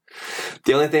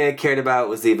 The only thing I cared about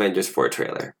was the Avengers 4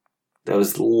 trailer. That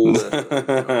was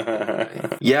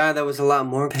there was a lot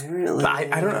more apparently.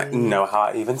 I don't know how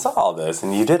I even saw all this,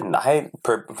 and you didn't. I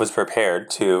was prepared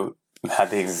to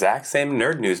have the exact same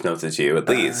nerd news notes as you, at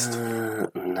least.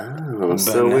 No,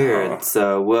 so weird.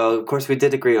 So, well, of course, we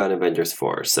did agree on Avengers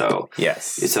 4, so...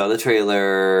 Yes. You saw the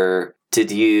trailer.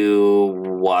 Did you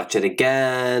watch it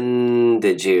again?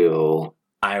 Did you...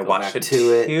 I watched it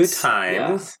two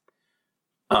times.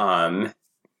 Yeah.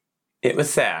 It was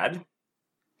sad.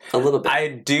 A little bit. I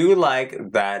do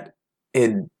like that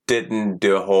it didn't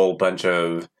do a whole bunch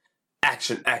of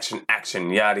action,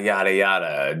 yada, yada,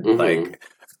 yada. Mm-hmm. Like,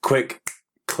 quick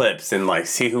clips and, like,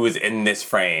 see who was in this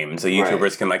frame so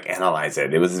YouTubers can, like, analyze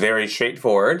it. It was very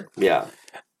straightforward. Yeah.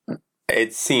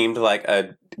 It seemed like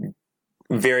a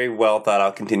very well thought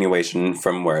out continuation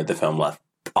from where the film left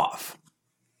off.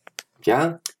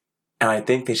 Yeah. And I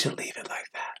think they should leave it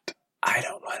like that. I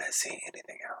don't want to see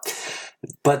anything else.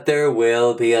 But there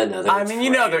will be another. I mean,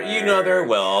 you know there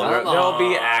will. There'll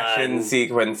be action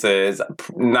sequences,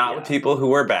 not with people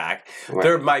who are back. Right.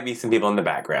 There might be some people in the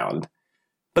background.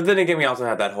 But then again, we also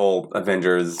have that whole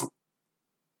Avengers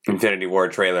Infinity War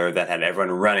trailer that had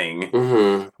everyone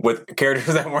running with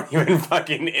characters that weren't even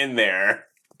fucking in there.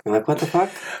 You're like, what the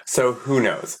fuck? So who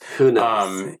knows? Who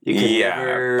knows? You can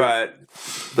never but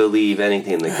believe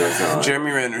anything that goes on.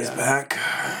 Jeremy Renner's back.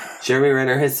 Jeremy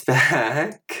Renner is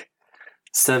back.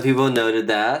 Some people noted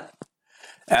that.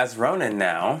 As Ronan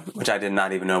now, which I did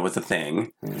not even know was a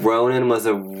thing. Ronan was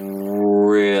a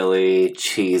really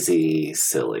cheesy,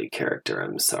 silly character.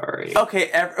 I'm sorry.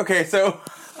 Okay, so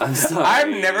I'm sorry. I've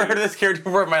never heard of this character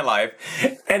before in my life.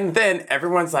 And then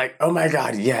everyone's like, oh my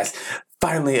god, yes.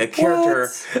 Finally, a character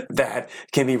that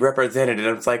can be represented.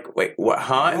 And it's like, wait, what,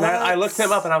 huh? And I looked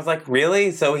him up and I was like,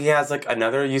 really? So he has like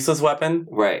another useless weapon?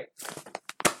 Right.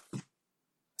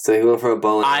 So he went for a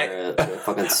bow and a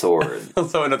fucking sword.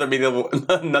 So another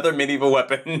medieval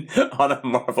weapon on a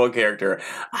Marvel character.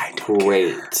 I don't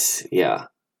care. Yeah.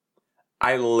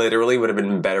 I literally would have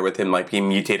been better with him like being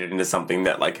mutated into something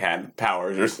that like had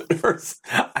powers or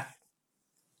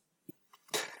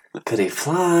could he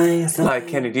fly? Like,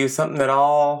 can he do something at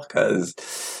all? Because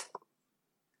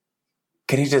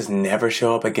can he just never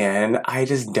show up again? I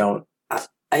just don't.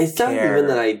 It's not even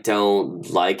that I don't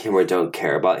like him or don't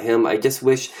care about him. I just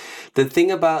wish the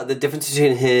thing about the difference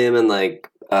between him and like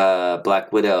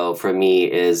Black Widow for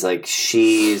me is like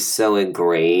she's so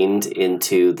ingrained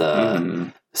into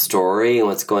the story and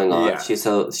what's going on. Yeah.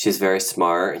 She's very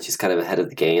smart and she's kind of ahead of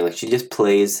the game. Like she just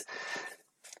plays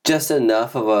just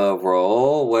enough of a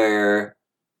role where,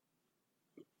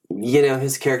 you know,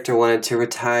 his character wanted to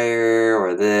retire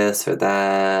or this or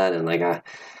that, and like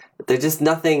there's just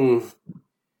nothing.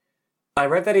 I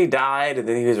read that he died and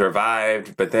then he was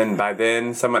revived, but then by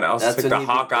then someone else took the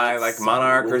Hawkeye like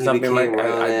Monarch or something like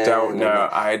that. I don't know.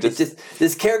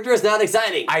 This character is not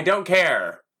exciting. I don't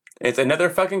care. It's another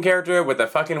fucking character with a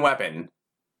fucking weapon.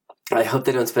 I hope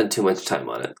they don't spend too much time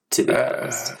on it, to be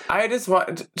honest. I just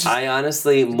want... I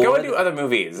honestly... Go and do other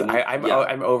movies.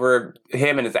 I'm over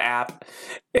him and his app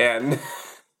and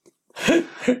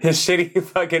his shitty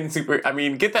fucking super... I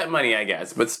mean, get that money, I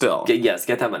guess, but still. Yes,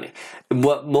 get that money.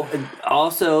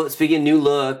 Also, speaking of new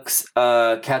looks,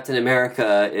 Captain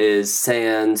America is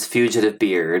sans fugitive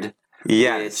beard.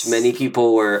 Yes. Which many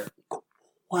people were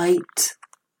quite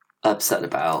upset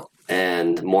about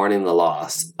and mourning the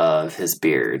loss of his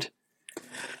beard.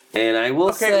 And I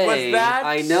will say, was that?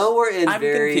 I know we're in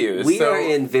confused, we are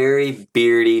in very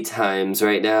beardy times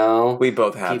right now. We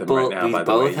both have them right now, by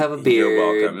the way. We both have a beard.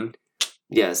 You're welcome.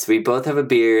 Yes, we both have a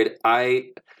beard. I,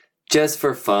 just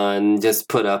for fun, just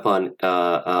put up on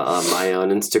my own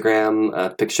Instagram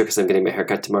a picture because I'm getting my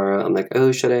haircut tomorrow. I'm like,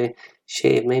 oh, should I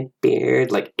shave my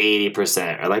beard? Like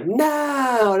 80% are like,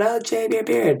 no, don't shave your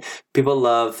beard. People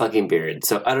love fucking beards.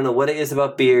 So I don't know what it is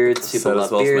about beards. People love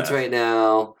beards right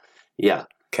now. Yeah.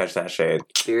 Catch that shade.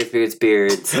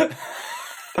 Beards.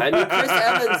 I mean, Chris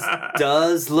Evans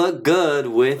does look good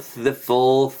with the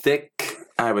full, thick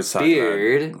I was talking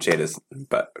beard. About Jada's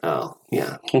butt. Oh,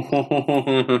 yeah.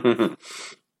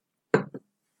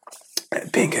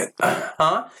 Pinkett.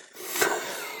 Huh?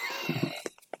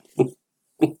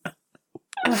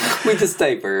 We just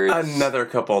diapers. Another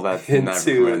couple that's not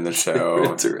in the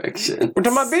show. Direction. We're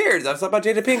talking about beards. I was talking about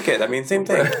Jada Pinkett. I mean, same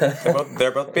thing.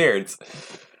 They're both beards.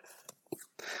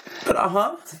 But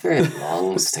It's a very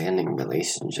long-standing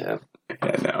relationship.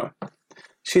 Yeah, no.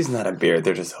 She's not a beard.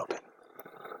 They're just open.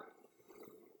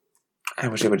 I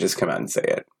wish it would just come out and say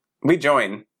it. We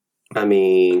join. I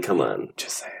mean, come on.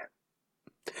 Just say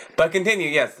it. But continue.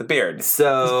 Yes, the beard.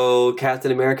 So,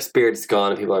 Captain America's beard is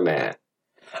gone and people are mad.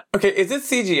 Okay, is it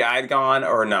CGI'd gone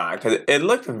or not? Because it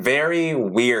looked very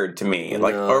weird to me.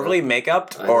 Like, overly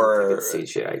makeup or... I don't think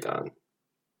it's CGI gone.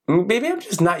 Maybe I'm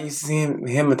just not used to seeing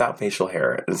him without facial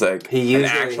hair. It's like an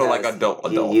actual like adult.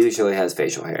 He usually has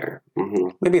facial hair. Mm-hmm.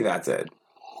 Maybe that's it.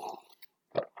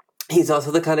 He's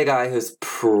also the kind of guy who's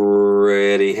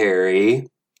pretty hairy.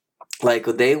 Like,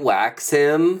 they wax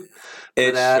him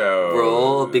for that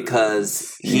role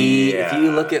because if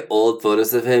you look at old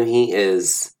photos of him, he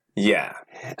is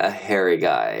a hairy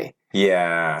guy.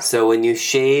 Yeah. So when you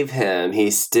shave him,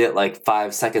 he's still, like,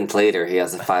 5 seconds later, he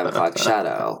has a 5 o'clock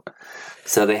shadow.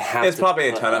 So they have It's probably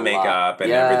a ton of makeup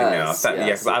and everything else.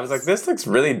 Because I was like, this looks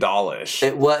really dollish.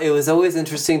 It was always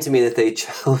interesting to me that they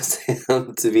chose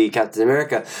him to be Captain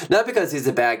America. Not because he's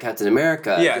a bad Captain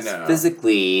America. Yeah, just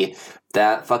physically,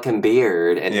 that fucking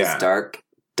beard and his dark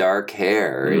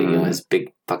hair, his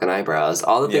big fucking eyebrows,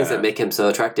 all the things that make him so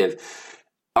attractive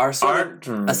are aren't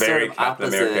very Captain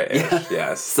America-ish.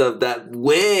 Yes. So that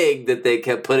wig that they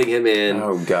kept putting him in.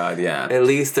 Oh God, yeah. At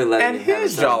least they're letting him. And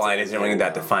his jawline isn't really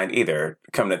that defined either.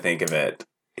 Come to think of it,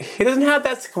 he doesn't have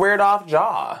that squared off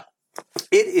jaw.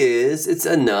 It is. It's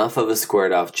enough of a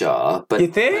squared off jaw, but you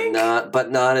think?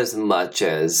 But not as much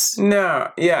as.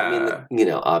 No. Yeah. I mean,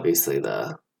 obviously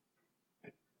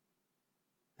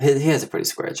he has a pretty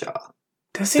square jaw.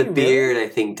 The beard, I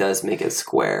think, does make it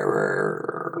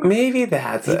squarer. Maybe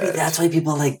that's why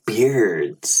people like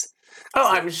beards. Oh,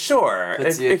 I'm sure.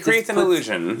 It creates an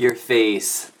illusion. Your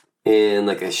face in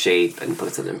like a shape and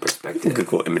puts it in perspective.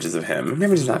 Google images of him.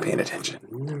 Maybe he's not paying attention.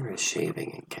 Never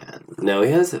shaving again. No,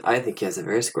 I think he has a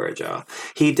very square jaw.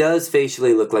 He does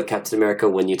facially look like Captain America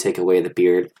when you take away the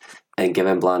beard and give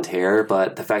him blonde hair,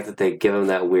 but the fact that they give him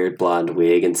that weird blonde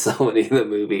wig in so many of the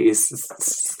movies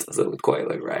doesn't quite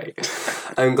look right.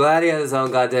 I'm glad he has his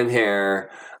own goddamn hair.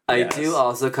 I do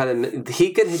also kind of...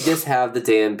 He could just have the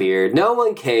damn beard. No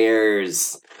one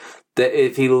cares that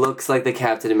if he looks like the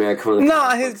Captain America from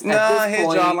the his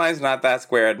jawline's not that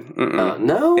squared.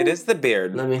 No? It is the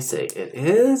beard. Let me see. It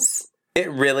is? It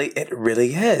really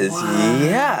is. Wow.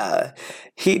 Yeah.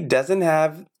 He doesn't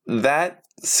have that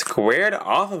squared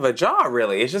off of a jaw,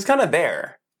 really. It's just kind of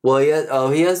there. Well,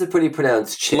 he has a pretty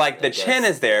pronounced chin. Like, the chin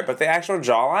is there, but the actual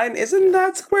jawline isn't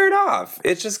that squared off.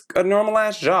 It's just a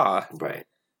normal-ass jaw. Right.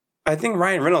 I think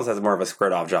Ryan Reynolds has more of a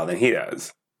squared off jaw than he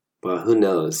does. Well, who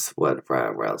knows what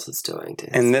Ryan Reynolds is doing to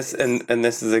his and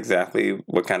this is exactly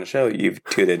what kind of show you've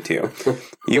tuned into.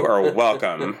 You are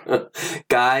welcome.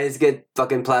 Guys get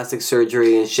fucking plastic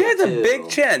surgery and shit. She has a big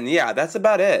chin. Yeah, that's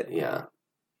about it. Yeah.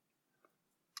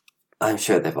 I'm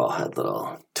sure they've all had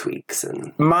little tweaks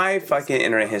and... My fucking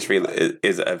internet history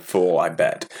is a fool, I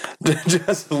bet.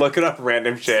 Just looking up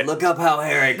random shit. Look up how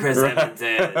hairy Chris Evans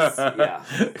is. Yeah.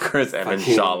 Chris Evans'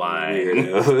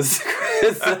 jawline.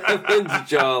 Chris Evans'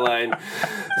 jawline.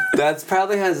 That's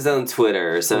probably has his own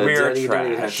Twitter, so you don't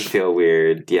even have to feel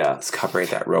weird. Yeah. Let's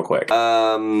copyright that real quick.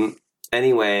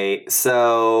 Anyway,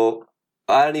 so...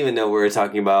 I don't even know what we're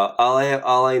talking about. All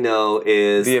I know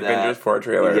is the Avengers 4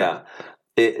 trailer. Yeah.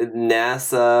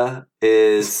 NASA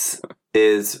is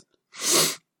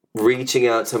reaching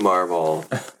out to Marvel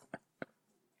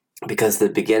because the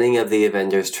beginning of the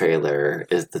Avengers trailer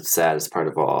is the saddest part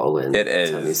of all, and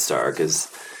Tony Stark is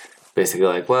basically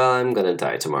like, "Well, I'm gonna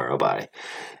die tomorrow, bye,"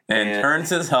 and turns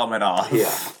his helmet off.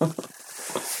 Yeah.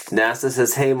 NASA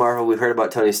says, "Hey, Marvel, we heard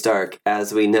about Tony Stark.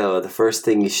 As we know, the first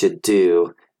thing you should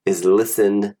do is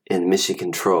listen in mission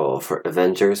control. For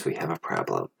Avengers, we have a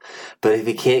problem. But if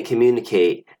you can't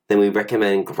communicate, then we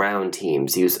recommend ground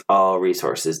teams use all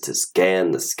resources to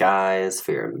scan the skies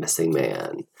for your missing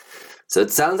man. So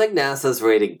it sounds like NASA's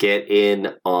ready to get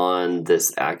in on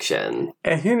this action.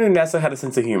 And who knew NASA had a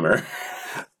sense of humor?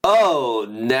 Oh,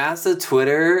 NASA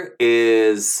Twitter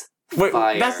is Wait,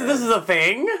 fire. this is a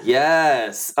thing?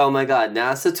 Yes. Oh my God.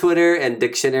 NASA Twitter and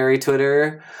Dictionary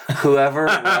Twitter, whoever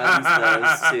runs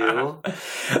those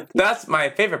two. That's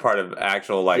my favorite part of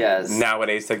actual,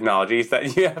 nowadays technology is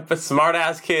that you have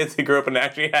smart-ass kids who grew up and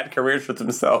actually had careers for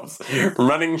themselves,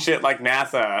 running shit like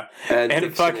NASA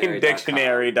and fucking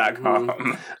Dictionary.com.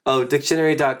 Mm-hmm. Oh,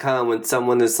 Dictionary.com, when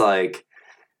someone is like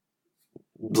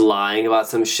lying about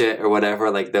some shit or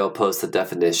whatever, like they'll post the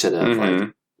definition of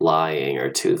like lying or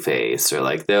two-faced, or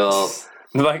like they'll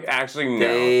actually no.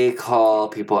 They call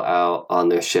people out on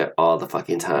their shit all the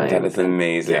fucking time. That is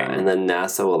amazing. Yeah, and then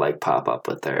NASA will like pop up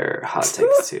with their hot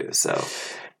takes too. So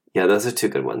yeah, those are two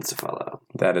good ones to follow.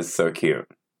 That is so cute.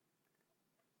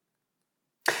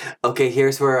 Okay,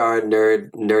 here's where our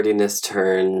nerdiness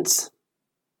turns.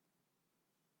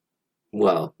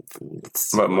 Well,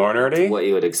 what, more nerdy? What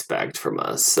you would expect from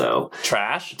us. So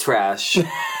trash.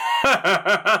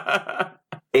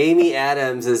 Amy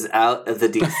Adams is out of the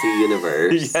DC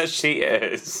universe. Yes, she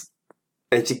is.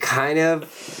 And she kind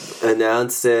of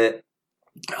announced it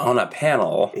on a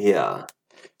panel. Yeah.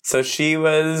 So she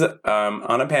was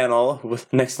on a panel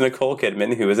next to Nicole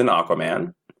Kidman, who is an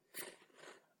Aquaman.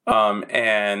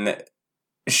 And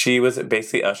she was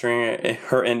basically ushering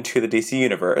her into the DC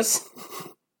universe.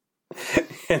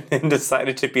 And then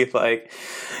decided to be like,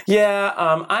 yeah,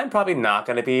 I'm probably not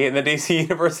going to be in the DC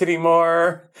universe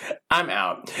anymore. I'm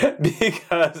out.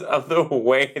 Because of the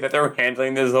way that they're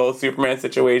handling this whole Superman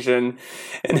situation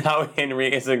and how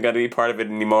Henry isn't going to be part of it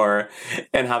anymore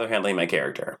and how they're handling my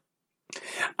character.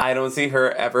 I don't see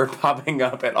her ever popping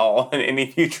up at all in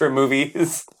any future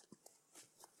movies.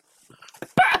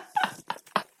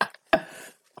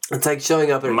 It's like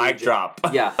showing up at mic drop.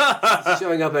 Yeah,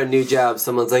 showing up at a new job.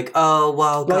 Someone's like, "Oh,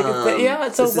 welcome.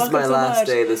 This is my last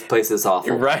day. This place is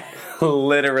awful." Right,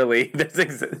 literally,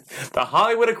 the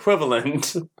Hollywood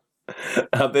equivalent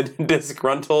of the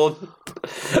disgruntled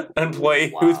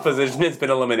employee whose position has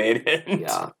been eliminated.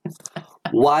 Yeah.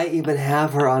 Why even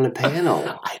have her on a panel?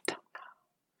 I don't know.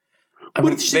 I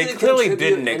mean, they clearly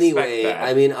didn't expect that.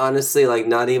 I mean, honestly, like,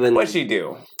 not even. What'd she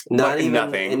do? Not even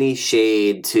nothing. Any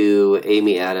shade to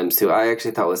Amy Adams, who I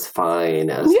actually thought was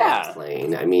fine as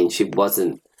Lane. I mean, she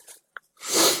wasn't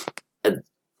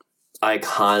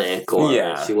iconic,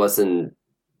 or she wasn't.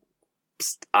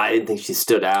 I didn't think she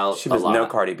stood out. She was no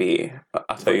Cardi B.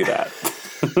 I'll tell you that.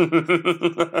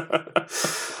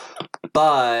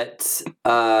 But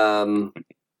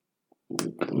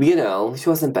you know, she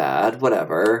wasn't bad.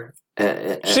 Whatever.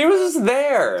 She was just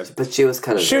there, but she was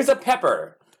kind of. She was a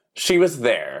pepper. She was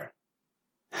there.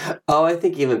 Oh, I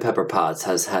think even Pepper Potts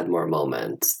has had more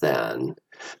moments than.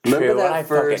 Remember that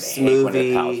first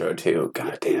movie? Paltrow too.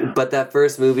 God damn. But that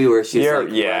first movie where she's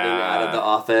running out of the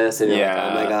office, and you're like,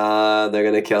 "Oh my god, they're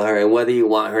gonna kill her!" And whether you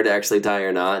want her to actually die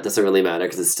or not, it doesn't really matter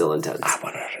because it's still intense. I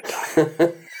want her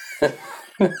to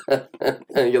die.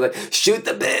 And you're like, "Shoot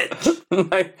the bitch!"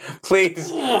 Like,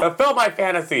 please, fulfill my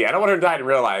fantasy. I don't want her to die in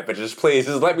real life, but just please,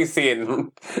 just let me see it.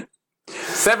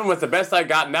 7 was the best I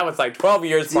got, and now it's like 12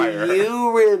 years prior. Do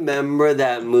you remember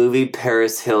that movie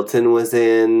Paris Hilton was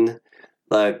in?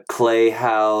 Like Clay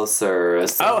House or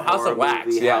House of Wax.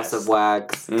 Movie, yes. House of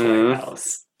Wax. Clay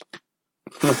House.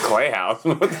 Clay House.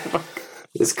 What the fuck?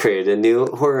 Just created a new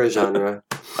horror genre.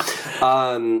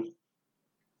 And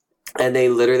they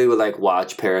literally would like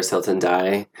watch Paris Hilton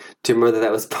die. Do you remember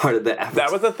that was part of the episode?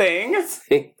 That was a thing?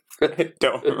 I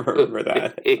don't remember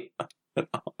that.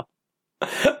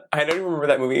 I don't even remember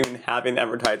that movie even having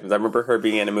advertisements. I remember her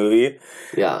being in a movie.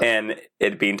 Yeah. And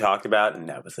it being talked about, and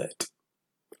that was it.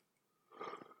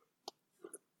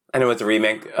 I know it's a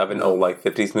remake of an old, like,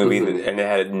 50s movie, and it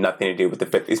had nothing to do with the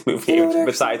 50s movie,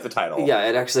 besides the title. Yeah,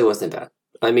 it actually wasn't bad.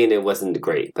 I mean, it wasn't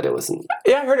great, but it wasn't...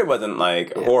 Yeah, I heard it wasn't,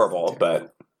 like, horrible,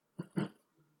 but...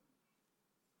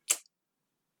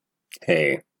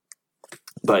 Hey.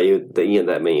 But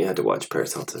that meant you had to watch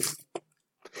Paris Hilton.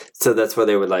 So that's why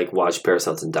they would, like, watch Paris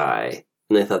Hilton die,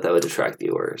 and they thought that would attract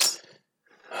viewers.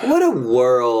 What a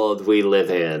world we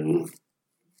live in.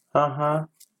 Uh-huh.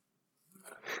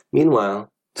 Meanwhile...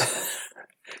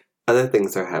 other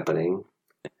things are happening.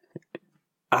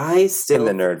 I still...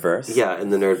 In the Nerdverse. Yeah, in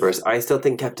the Nerdverse. I still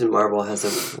think Captain Marvel has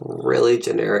a really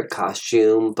generic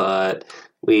costume, but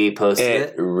we posted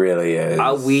it. It really is.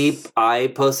 I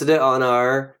posted it on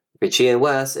our Richie and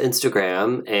Wes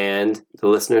Instagram, and the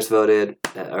listeners voted,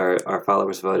 our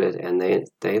followers voted, and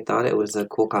they thought it was a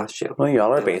cool costume. Well,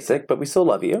 y'all are basic, but we still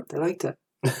love you. They liked it.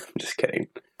 I'm just kidding.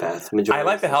 Vast majority. I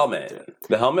like the helmet.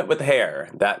 The helmet with the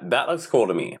hair. That looks cool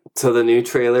to me. So the new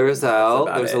trailer is out.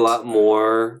 There's it. a lot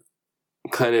more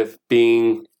kind of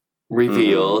being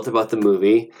revealed about the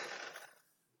movie.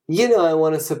 You know, I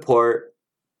want to support.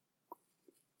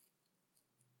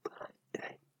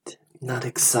 Not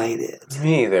excited.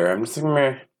 Me either. I'm just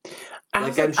like,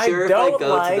 I'm sure if I go to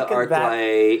the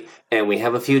ArcLight and we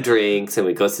have a few drinks and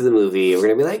we go see the movie, we're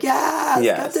gonna be like, yes.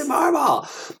 Captain Marvel.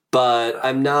 But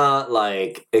I'm not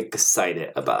like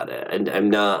excited about it, and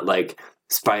I'm not like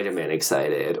Spider-Man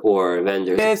excited or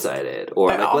Avengers excited, or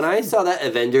like when I saw that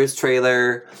Avengers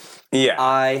trailer,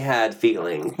 I had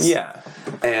feelings. Yeah,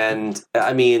 and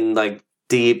I mean like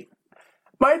deep.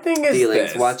 My thing is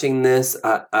feelings this. Watching this,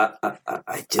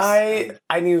 I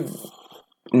knew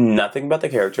nothing about the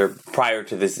character prior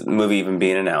to this movie even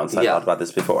being announced. I talked about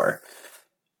this before.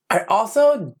 I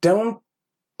also don't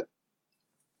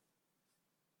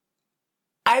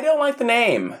like the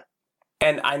name.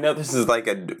 And I know this is like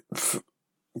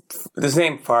this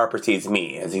name far precedes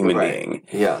me as a human being.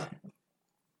 Yeah.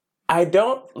 I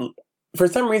don't, for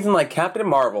some reason, like Captain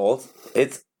Marvel,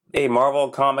 it's a Marvel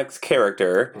Comics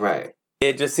character. Right.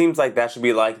 It just seems like that should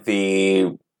be like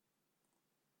the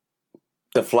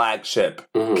flagship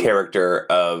character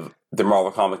of the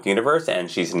Marvel Comic universe, and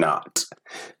she's not.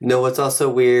 No, what's also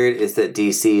weird is that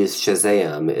DC's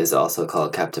Shazam is also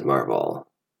called Captain Marvel.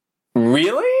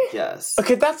 Really? Yes.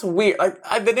 Okay, that's weird.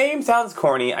 Like the name sounds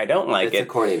corny. I don't like it. It's a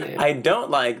corny name. I don't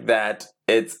like that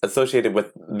it's associated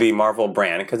with the Marvel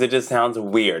brand because it just sounds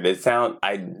weird. It sounds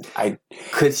I.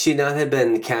 Could she not have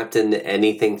been Captain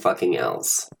anything fucking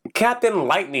else? Captain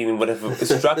Lightning would have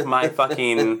struck my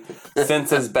fucking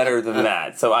senses better than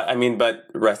that. So I mean, but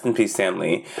rest in peace, Stan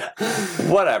Lee.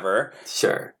 Whatever.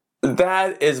 Sure.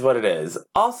 That is what it is.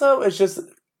 Also, it's just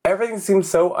everything seems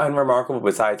so unremarkable.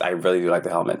 Besides, I really do like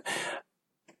the helmet,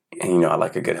 and you know I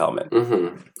like a good helmet.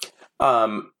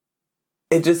 Mm-hmm.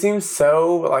 It just seems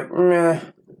so like meh.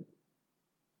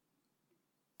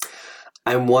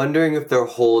 I'm wondering if they're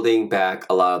holding back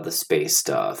a lot of the space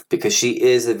stuff because she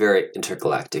is a very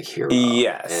intergalactic hero.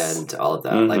 Yes. And all of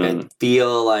that. Like, I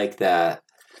feel like that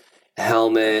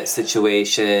helmet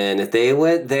situation, if they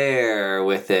went there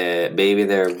with it, maybe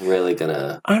they're really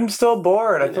gonna. I'm still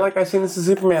bored. I feel like I've seen this as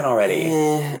Superman already.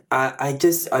 I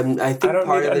think I don't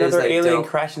part need of it is another alien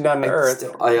crashing down to Earth.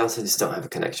 I also just don't have a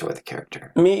connection with the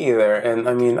character. Me either. And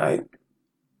I mean,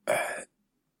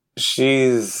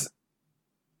 she's,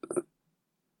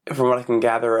 from what I can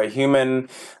gather, a human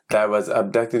that was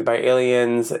abducted by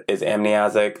aliens, is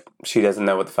amnesiac. She doesn't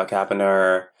know what the fuck happened to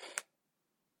her.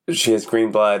 She has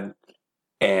green blood,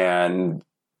 and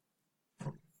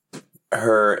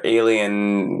her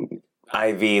alien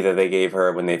IV that they gave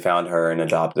her when they found her and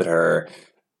adopted her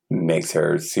makes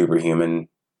her superhuman.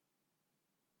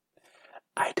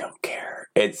 I don't care.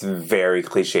 It's very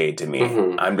cliched to me.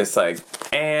 I'm just like,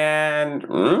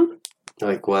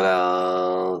 Like, what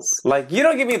else? Like, you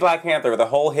don't give me Black Panther with a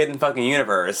whole hidden fucking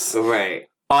universe right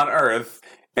on Earth,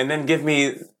 and then give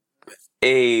me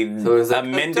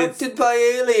abducted by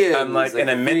aliens. I'm like an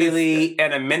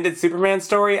amended Superman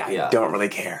story. I don't really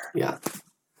care.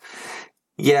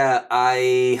 Yeah,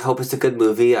 I hope it's a good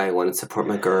movie. I want to support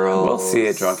my girls. We'll see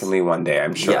it drunkenly one day,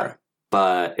 I'm sure. Yeah,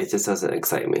 but it just doesn't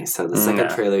excite me. So the second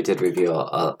trailer did reveal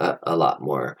a lot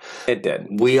more. It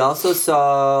did. We also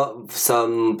saw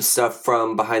some stuff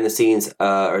from behind the scenes,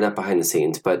 or not behind the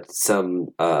scenes, but some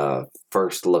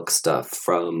first look stuff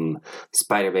from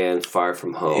Spider-Man Far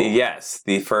From Home. Yes,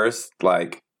 the first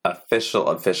like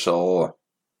official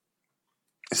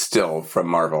still from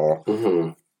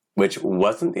Marvel. Which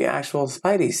wasn't the actual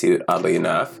Spidey suit, oddly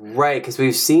enough. Right, because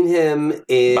we've seen him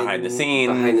in behind the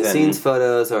scenes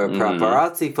photos or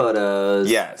paparazzi photos.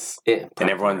 Yes, and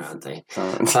everyone's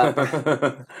sure.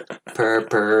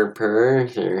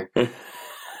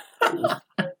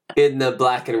 In the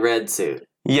black and red suit.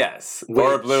 Yes,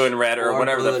 or blue and red, or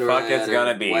whatever the fuck it's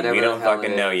gonna be. We don't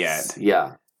fucking know yet.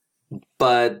 Yeah,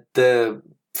 but the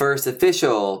first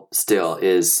official still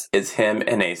is him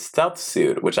in a stealth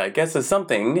suit, which I guess is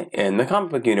something in the comic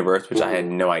book universe, which I had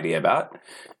no idea about.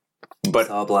 But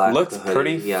looks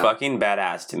pretty fucking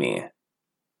badass to me.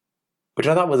 Which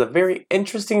I thought was a very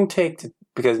interesting take,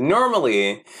 because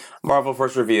normally Marvel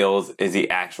first reveals is the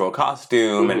actual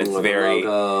costume, and it's very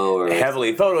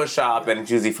heavily photoshopped, and it's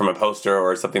usually from a poster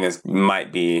or something that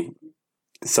might be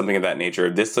something of that nature.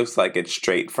 This looks like it's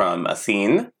straight from a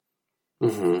scene.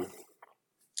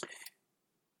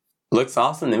 Looks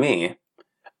awesome to me.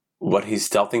 What he's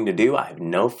stealthing to do, I have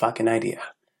no fucking idea.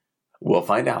 We'll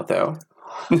find out, though.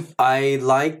 I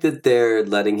like that they're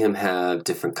letting him have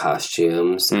different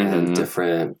costumes and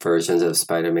different versions of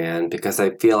Spider-Man because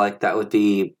I feel like that would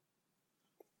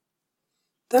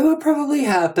probably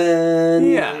happen.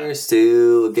 Yeah.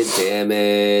 Stu will get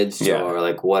damaged Yeah. or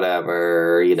like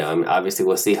whatever. You know, I mean, obviously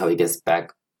we'll see how he gets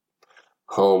back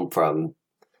home from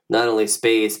not only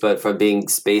space but from being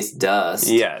space dust.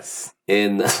 Yes.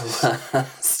 In the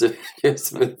last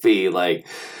Avengers movie, like.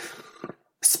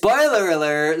 Spoiler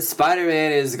alert,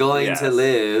 Spider-Man is going to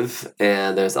live,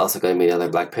 and there's also going to be another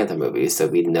Black Panther movie, so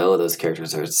we know those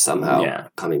characters are somehow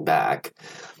coming back.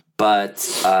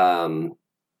 But I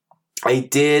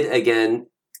did, again,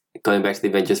 going back to the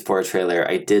Avengers 4 trailer,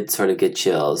 I did sort of get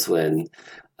chills when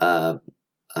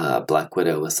Black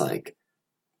Widow was like,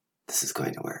 this is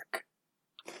going to work.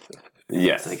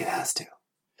 Yes. It's like it has to.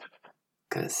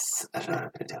 Because I don't know what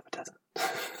I'm going to do if it doesn't.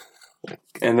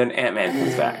 And then Ant-Man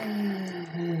comes back.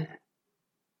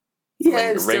 Yeah,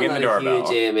 I'm still not a huge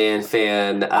Ant-Man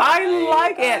fan. I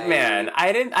like Ant-Man.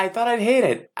 I thought I'd hate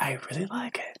it. I really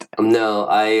like it. No,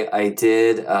 I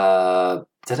did. Did I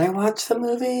watch the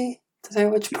movie? Did I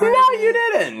watch part? No, you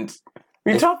didn't.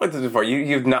 We talked about this before.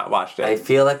 You've not watched it. I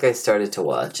feel like I started to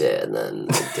watch it and then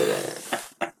I didn't.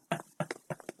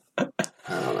 I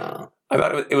don't know. I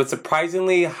thought it was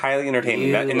surprisingly highly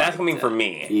entertaining, and that's coming from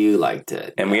me. You liked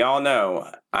it. And we all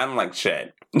know I don't like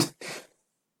shit. I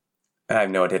have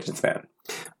no attention span.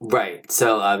 Right.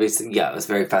 So obviously, yeah, it was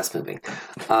very fast moving.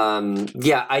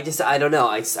 Yeah, I don't know.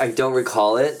 I don't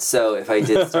recall it. So if I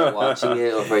did start watching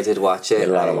it, or if I did watch it,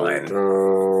 a lot of mine.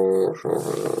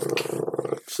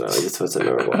 So it just wasn't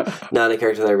memorable. Not a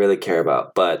character that I really care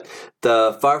about. But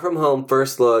the Far From Home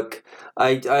first look,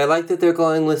 I like that they're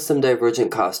going with some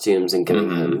divergent costumes and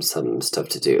giving him some stuff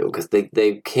to do because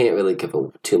they can't really give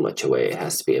too much away. It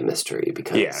has to be a mystery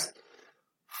because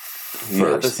you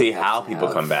have to see how people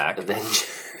come back. Avengers.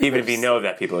 Even if you know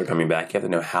that people are coming back, you have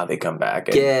to know how they come back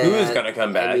and who's going to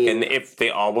come back, and if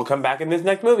they all will come back in this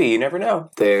next movie. You never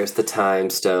know. There's the time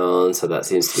stone, so that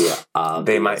seems to be obvious.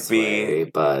 They might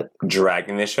be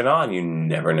dragging this shit on. You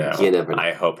never know. You never know.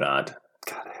 I hope not.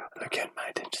 God, I hope not. Again, my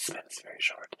attention span is very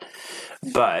short.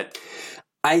 But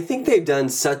I think they've done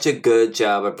such a good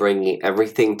job of bringing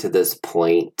everything to this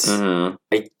point. I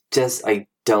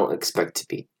don't expect to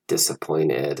be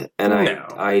disappointed. And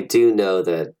I do know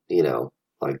that,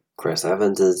 like Chris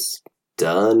Evans is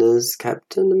done as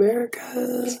Captain America.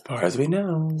 As far as we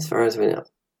know.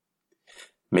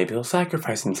 Maybe he'll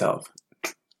sacrifice himself.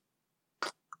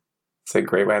 It's a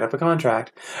great write-up a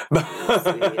contract.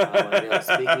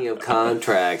 Speaking of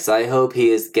contracts, I hope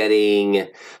he is getting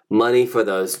money for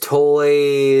those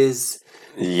toys.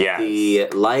 Yes. The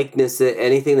likeness,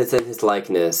 anything that's in his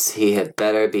likeness, he had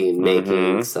better be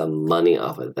making some money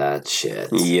off of that shit.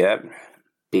 Yep.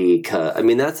 Because,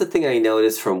 that's the thing I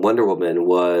noticed from Wonder Woman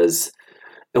was,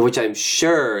 which I'm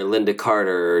sure Linda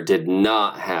Carter did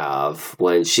not have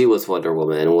when she was Wonder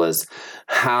Woman, was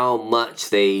how much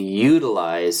they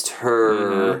utilized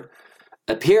her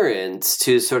appearance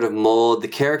to sort of mold the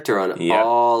character on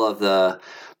all of the...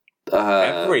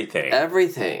 everything.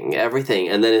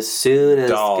 And then as soon as...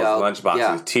 Dolls,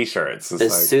 lunchboxes, t-shirts.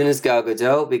 Soon as Gal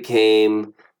Gadot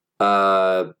became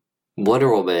Wonder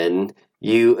Woman...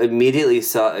 You immediately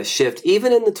saw a shift,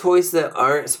 even in the toys that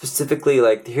aren't specifically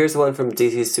like. Here's one from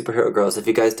DC's Superhero Girls. If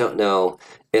you guys don't know,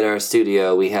 in our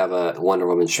studio we have a Wonder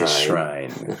Woman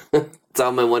shrine. It's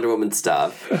all my Wonder Woman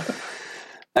stuff.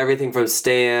 Everything from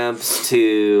stamps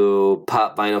to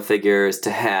pop vinyl figures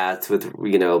to hats with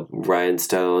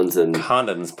rhinestones and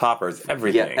condoms, poppers,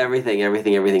 everything. Yeah, everything.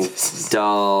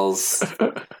 Dolls,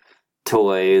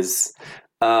 toys.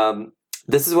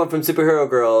 This is one from Superhero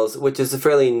Girls, which is a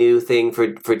fairly new thing for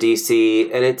DC,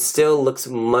 and it still looks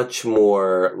much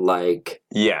more like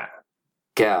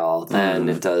Gal than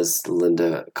it does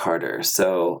Linda Carter.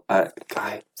 So I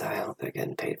hope they're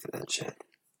getting paid for that shit.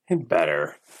 It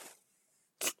better.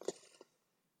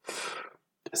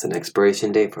 There's an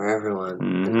expiration date for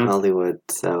everyone in Hollywood,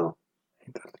 so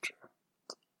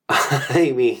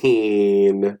I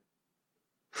mean...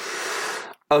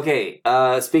 Okay,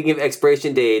 speaking of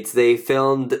expiration dates, they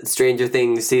filmed Stranger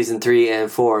Things Season 3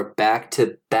 and 4 back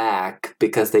to back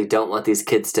because they don't want these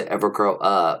kids to ever grow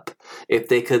up. If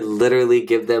they could literally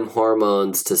give them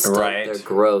hormones to stunt their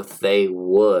growth, they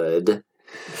would.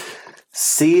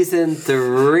 Season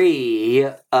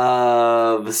 3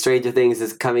 of Stranger Things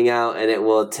is coming out, and it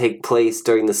will take place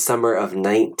during the summer of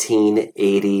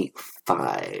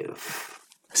 1985.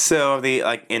 So, are they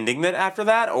ending it after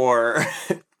that, or...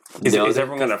 Is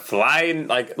everyone gonna fly in,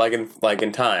 like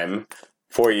in time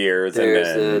 4 years,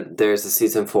 There's a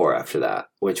season 4 after that,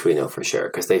 which we know for sure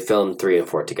because they filmed 3 and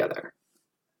 4 together.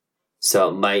 So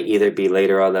it might either be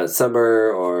later on that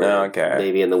summer or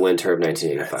maybe in the winter of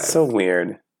 1985. That's so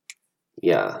weird.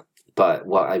 Yeah, but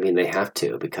they have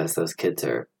to because those kids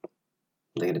they're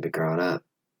going to be growing up.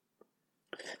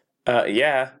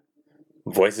 Yeah.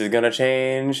 Voice is going to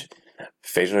change.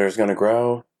 Facial hair is going to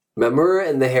grow. Remember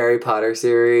in the Harry Potter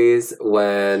series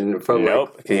when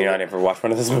Nope, because I never watched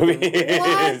one of those movies.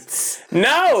 What?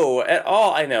 No, at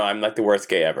all. I know, I'm like the worst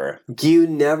gay ever. You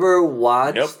never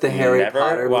watched the Harry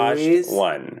Potter movies? Never watched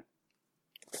one.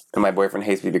 And my boyfriend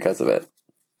hates me because of it.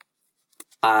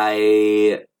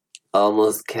 I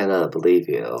almost cannot believe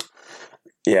you.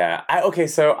 Yeah.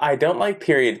 So I don't like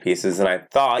period pieces, and I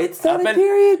thought... It's not a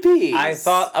period piece. I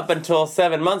thought up until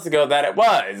 7 months ago that it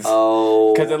was.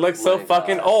 Oh, because it looks so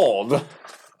fucking old.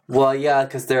 Well, yeah,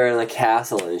 because they're in a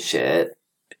castle and shit.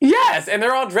 Yes, and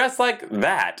they're all dressed like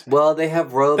that. Well, they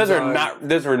have robes Those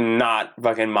are not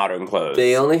fucking modern clothes.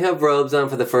 They only have robes on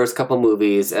for the first couple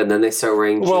movies, and then they start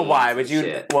wearing jeans. Why would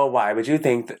you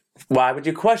think... Why would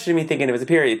you question me thinking it was a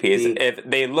period piece if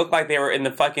they look like they were in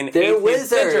the fucking 18th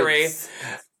century?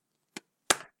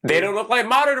 They don't look like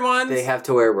modern ones. They have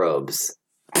to wear robes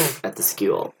at the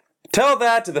school. Tell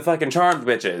that to the fucking Charmed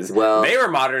bitches. Well, they were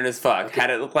modern as fuck. Okay. Had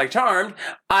it looked like Charmed,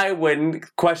 I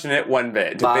wouldn't question it one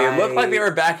bit. They looked like they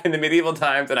were back in the medieval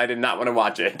times, and I did not want to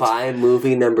watch it. By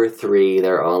movie number 3,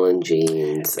 they're all in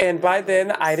jeans. And by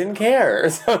then, I didn't care.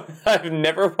 So I've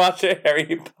never watched a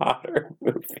Harry Potter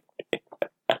movie.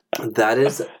 That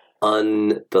is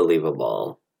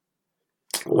unbelievable.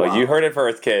 Well, you heard it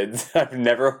first, kids. I've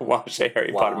never watched a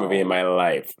Harry Potter movie in my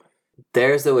life.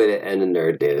 There's the way to end a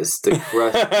nerd news. To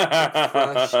crush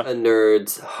a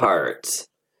nerd's heart.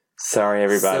 Sorry,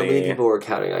 everybody. So many people were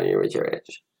counting on you with your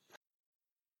age.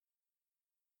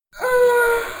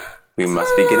 We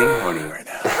must be getting horny right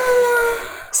now.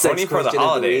 Horny for the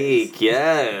holidays.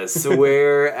 Yes.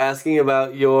 We're asking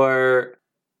about your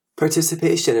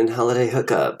participation in holiday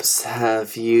hookups.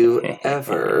 Have you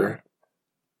ever...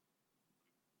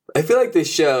 I feel like this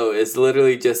show is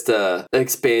literally just an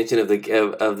expansion of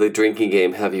the drinking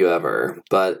game. Have you ever?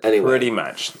 But anyway, pretty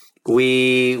much.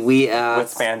 We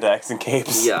asked with spandex and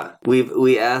capes. Yeah,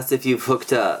 we asked if you've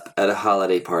hooked up at a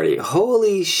holiday party.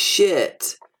 Holy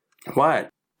shit! What?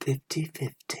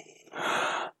 50-50.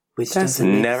 That's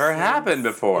never happened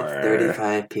before.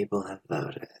 35 people have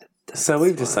voted. So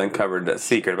we've just uncovered a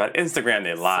secret about Instagram.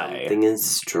 They lie. Something is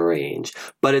strange.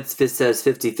 But it says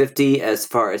 50-50 as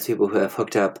far as people who have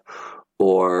hooked up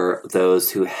or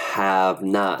those who have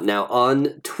not. Now,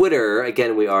 on Twitter,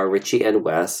 again, we are Richie and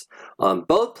Wes on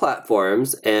both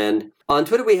platforms. And on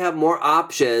Twitter, we have more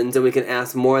options and we can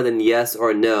ask more than yes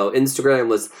or no. Instagram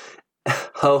was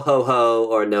ho, ho, ho,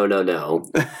 or no, no, no.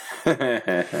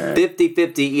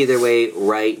 50-50 either way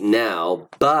right now.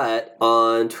 But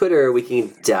on Twitter, we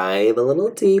can dive a little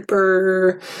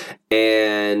deeper.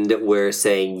 And we're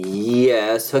saying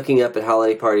yes, hooking up at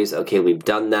holiday parties. Okay, we've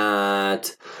done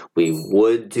that. We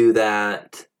would do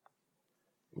that.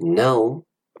 No,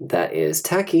 that is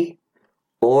tacky.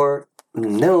 Or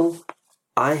no,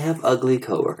 I have ugly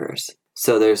coworkers.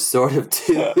 So there's sort of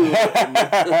two.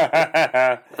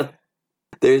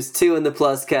 There's 2 in the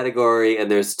plus category,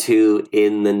 and there's 2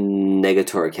 in the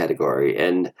negatory category.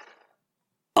 And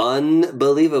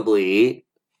unbelievably,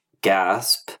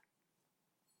 gasp,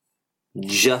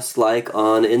 just like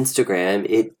on Instagram,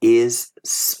 it is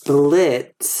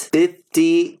split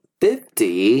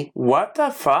 50-50. What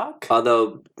the fuck?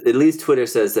 Although, at least Twitter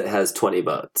says it has 20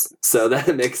 votes. So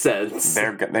that makes sense. They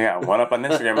got one up on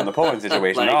Instagram in the polling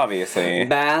situation, obviously.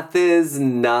 Math is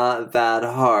not that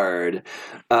hard.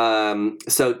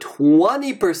 So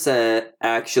 20%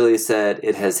 actually said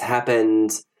it has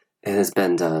happened, it has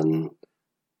been done,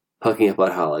 hooking up at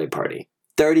a holiday party.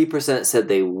 30% said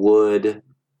they would,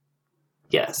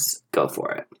 yes, go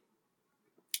for it.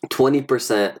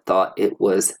 20% thought it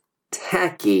was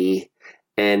tacky,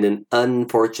 and an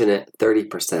unfortunate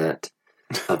 30%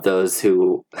 of those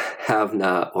who have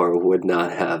not or would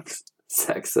not have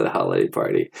sex at a holiday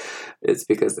party, it's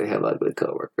because they have ugly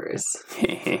coworkers.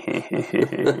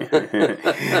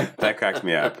 That cracks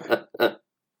me up.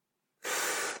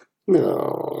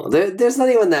 No, there's not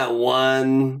even that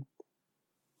one.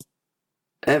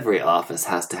 Every office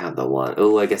has to have the one.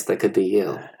 Oh, I guess that could be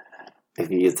you. If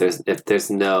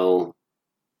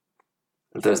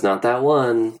there's not that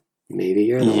one, maybe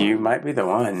you're the one. You might be the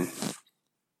one.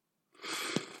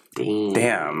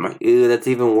 Damn. Ew, that's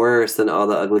even worse than all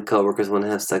the ugly coworkers want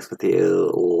to have sex with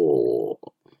you.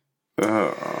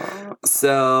 Oh.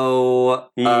 So,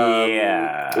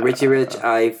 Yeah. Richie Rich,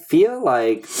 I feel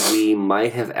like we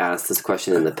might have asked this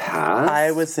question in the past.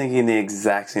 I was thinking the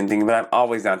exact same thing, but I'm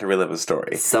always down to relive a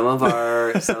story. Some of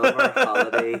our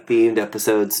holiday themed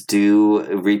episodes do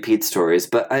repeat stories,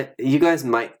 but you guys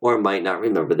might or might not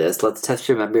remember this. Let's test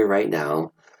your memory right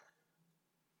now.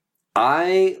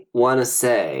 I want to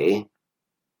say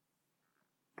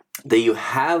that you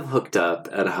have hooked up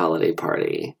at a holiday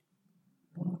party.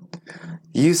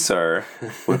 You, sir,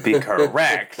 would be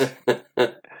correct.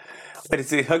 But is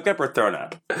he hooked up or thrown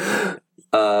up?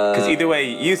 Because either way,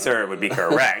 you, sir, would be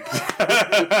correct.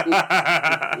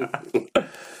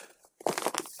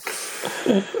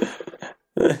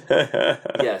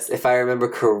 Yes, if I remember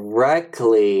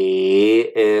correctly,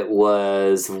 it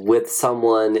was with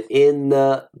someone in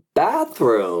the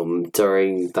bathroom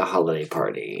during the holiday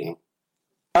party.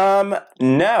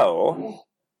 No.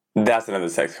 That's another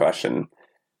sex question.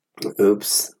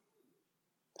 Oops.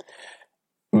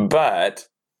 But,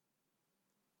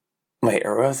 wait,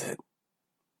 or was it?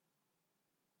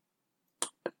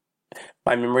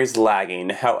 My memory's lagging.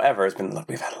 However,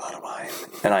 we've had a lot of wine,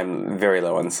 and I'm very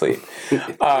low on sleep.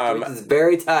 Is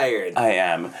very tired. I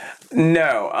am.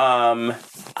 No,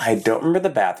 I don't remember the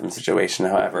bathroom situation.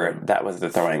 However, that was the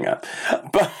throwing up.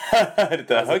 But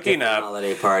the hooking up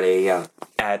holiday party, yeah.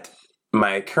 at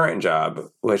my current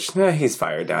job, which he's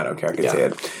fired now. I don't care. I can say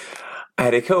it. I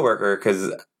had a coworker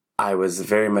because I was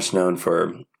very much known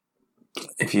for.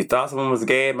 If you thought someone was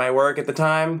gay at my work at the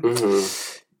time,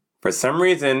 for some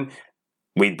reason.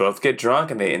 We'd both get drunk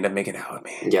and they end up making out with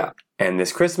me. Yeah. And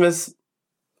this Christmas...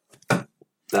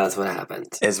 That's what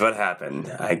happened. Is what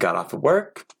happened. I got off of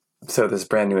work. So this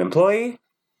brand new employee...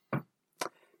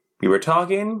 We were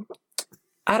talking.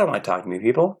 I don't like talking to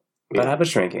people. But I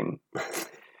was drinking.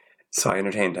 So I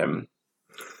entertained him.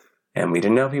 And we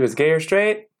didn't know if he was gay or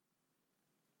straight.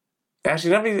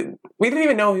 Actually, we didn't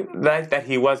even know that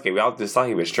he was gay. We all just thought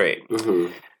he was straight.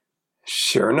 Mm-hmm.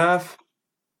 Sure enough...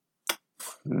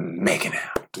 Making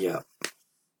out. Yeah.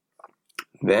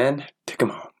 Then took him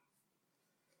home.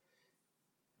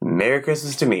 Merry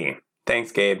Christmas to me.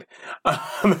 Thanks, Gabe.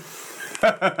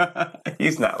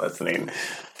 He's not listening.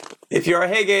 If you are,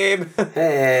 hey, Gabe.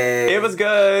 Hey. It was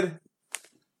good.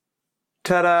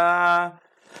 Ta-da.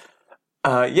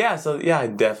 I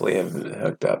definitely have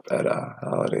hooked up at a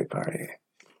holiday party.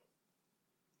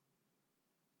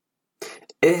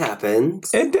 It happened.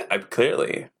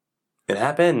 Clearly. It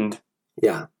happened.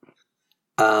 Yeah.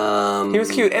 He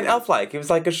was cute and elf-like. He was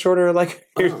like a shorter,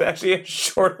 he was actually a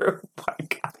shorter white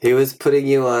guy. He was putting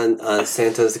you on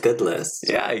Santa's good list.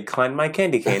 Yeah, he climbed my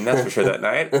candy cane, that's for sure, that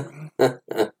night.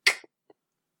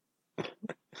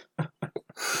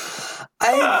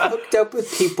 I hooked up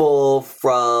with people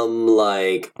from,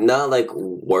 not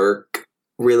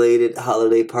work-related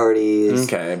holiday parties.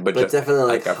 Okay, but just definitely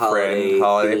like a friend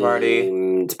holiday party.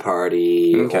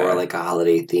 Okay. Or like a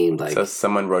holiday themed, so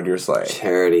someone rode your sleigh.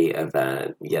 Charity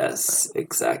event. Yes,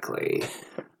 exactly.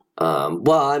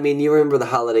 You remember the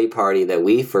holiday party that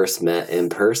we first met in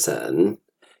person.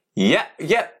 Yeah,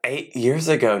 8 years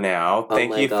ago now.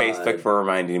 Thank you, God. Facebook, for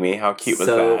reminding me. How cute was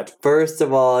that? First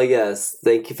of all, yes,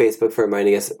 thank you, Facebook, for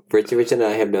reminding us. Richie Rich and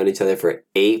I have known each other for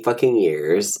 8 fucking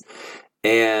years.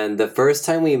 And the first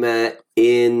time we met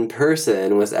in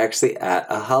person was actually at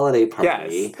a holiday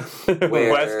party. Yes.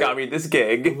 Where Wes got me this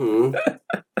gig.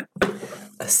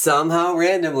 Mm-hmm. Somehow,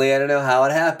 randomly, I don't know how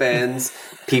it happens,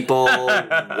 people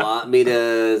want me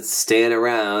to stand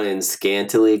around in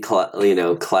scantily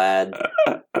clad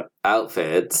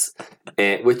outfits,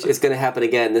 which is going to happen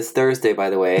again this Thursday, by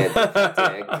the way,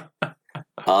 at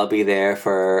I'll be there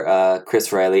for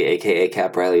Chris Riley, a.k.a.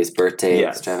 Cap Riley's birthday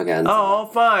extravaganza. Oh,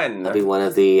 fun! I'll be one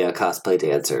of the cosplay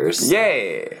dancers.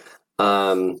 Yay!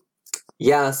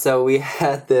 So we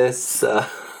had this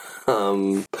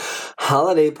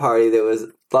holiday party that was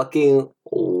fucking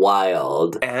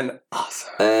wild. And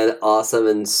awesome.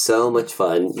 And so much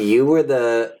fun. You were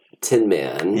the Tin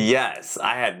Man. Yes,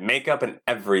 I had makeup and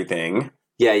everything.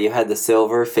 Yeah, you had the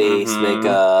silver face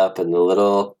makeup and the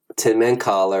little Tin Man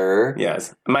collar.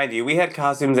 Yes. Mind you, we had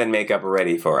costumes and makeup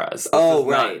ready for us.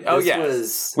 Right.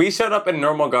 We showed up in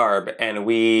normal garb and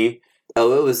we...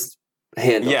 Oh, it was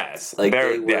handled. Yes. We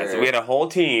had a whole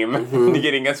team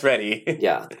getting us ready.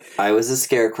 Yeah. I was a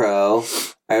scarecrow.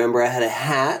 I remember I had a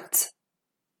hat.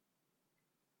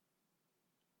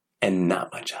 And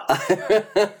not much else.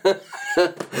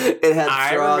 It had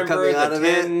straw coming out of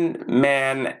it. Tin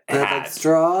Man hat.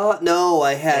 Straw? No,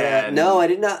 I had no, I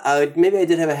did not. Maybe I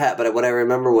did have a hat, but what I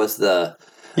remember was the...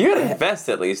 You had a vest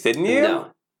at least, didn't you?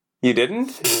 No. You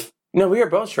didn't? No, we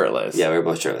were both shirtless. Yeah, we were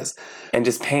both shirtless. And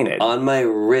just painted. On my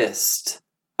wrist,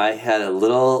 I had a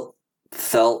little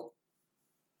felt,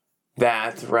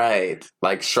 That's right.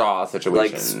 Like straw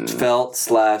situation. felt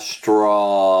 /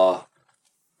 straw.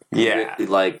 Yeah.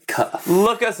 Like cuff.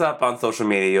 Look us up on social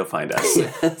media. You'll find us.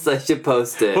 Yes, I should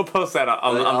post it. We'll post that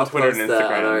on the Twitter and That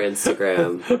on our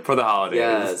Instagram. Instagram. For the holidays.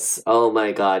 Yes. Oh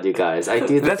my God, you guys. I do.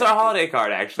 Think That's our holiday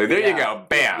card, actually. There you go.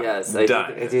 Bam. Yes,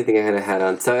 Done. I do think I had a hat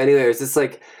on. So anyway, it was just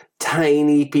like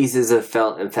tiny pieces of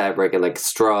felt and fabric and like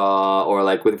straw, or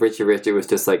like with Richie Rich, it was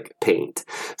just like paint.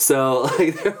 So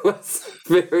like there was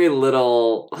very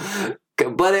little,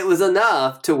 but it was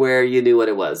enough to where you knew what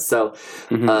it was. So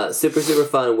super, super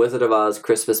fun Wizard of Oz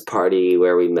Christmas party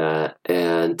where we met.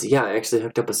 And yeah, I actually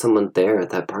hooked up with someone there at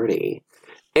that party.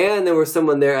 And there was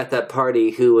someone there at that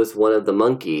party who was one of the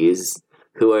monkeys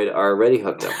who I'd already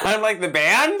hooked up with. I'm like the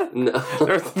band? No.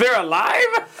 They're alive?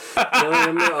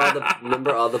 No,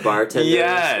 remember all the bartenders?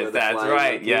 Yes, the that's flying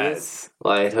right, monkeys? yes.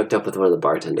 Well, I had hooked up with one of the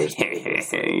bartenders.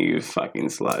 You fucking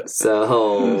slut.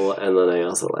 So, and then I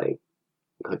also like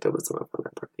hooked up with someone from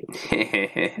that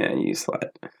party. You slut.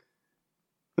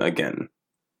 Again.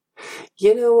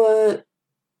 You know what?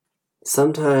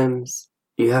 Sometimes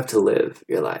you have to live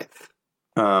your life.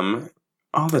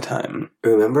 All the time.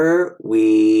 Remember,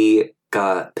 we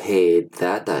got paid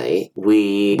that night.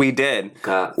 We did.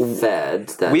 got fed.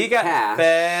 That We got cash.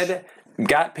 fed,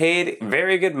 got paid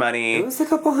very good money. It was like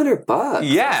 $200.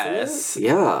 Yes. Wasn't it?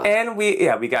 Yeah. And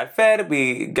we got fed,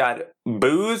 we got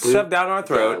booze shoved down our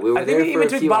throat. Yeah, we were I think there we for even a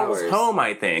took few bottles hours. home,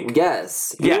 I think.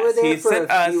 Yes. We Yes, were there he for sent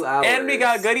a few us, hours. and we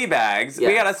got goodie bags. Yes.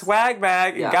 We got a swag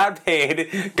bag, Yeah. got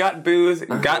paid, got booze,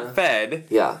 got fed,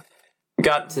 Yeah.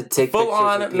 got To take full pictures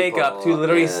on with makeup to people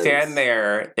literally and- stand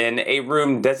there in a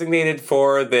room designated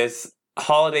for this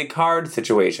holiday card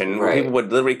situation where Right. people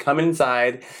would literally come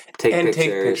inside Take and pictures.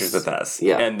 take pictures with us.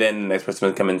 Yeah. And then the next person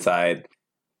would come inside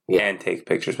Yeah. and take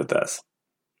pictures with us.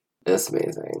 That's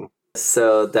amazing.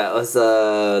 So that was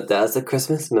a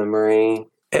Christmas memory.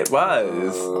 It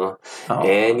was. Oh. Oh.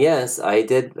 And yes, I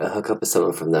did hook up with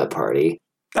someone from that party.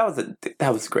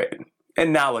 That was great.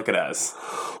 And now look at us.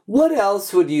 What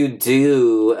else would you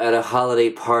do at a holiday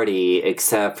party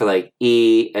except for like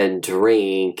eat and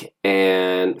drink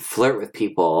and flirt with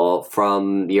people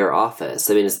from your office?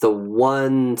 I mean, it's the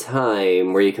one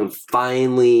time where you can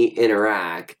finally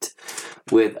interact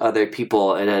with other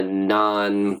people in a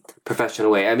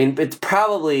non-professional way. I mean, it's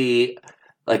probably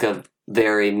like a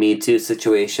very Me Too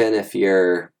situation if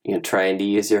you're trying to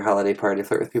use your holiday party to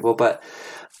flirt with people, but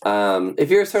if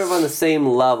you're sort of on the same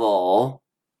level,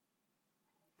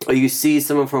 or you see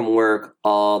someone from work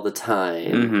all the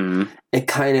time, Mm-hmm. it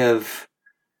kind of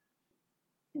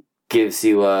gives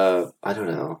you I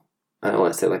don't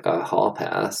want to say like a hall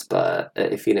pass, but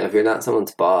if you're not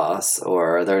someone's boss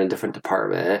or they're in a different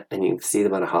department and you see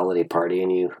them at a holiday party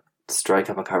and you strike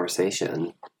up a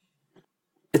conversation,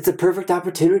 it's a perfect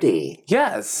opportunity.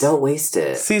 Yes. Don't waste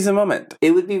it. Seize a moment.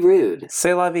 It would be rude.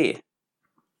 C'est la vie.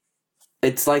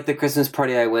 It's like the Christmas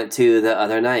party I went to the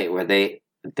other night where they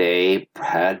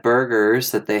had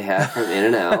burgers that they had from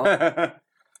In-N-Out.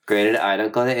 Granted, I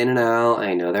don't go to In-N-Out.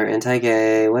 I know they're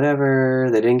anti-gay. Whatever.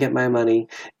 They didn't get my money.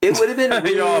 It would have been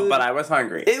rude. Yo, but I was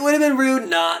hungry. It would have been rude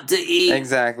not to eat.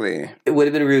 Exactly. It would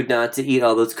have been rude not to eat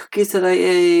all those cookies that I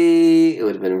ate. It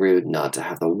would have been rude not to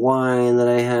have the wine that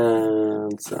I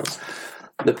had. So,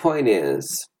 the point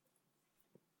is,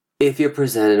 if you're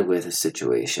presented with a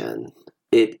situation,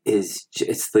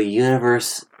 it's the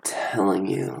universe telling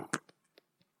you,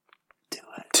 do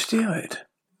it. To do it.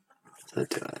 So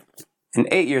do it. And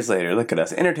 8 years later, look at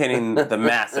us entertaining the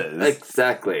masses.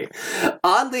 Exactly.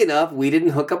 Oddly enough, we didn't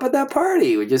hook up at that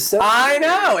party. We just I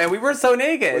know, and we were so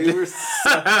naked. We were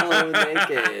so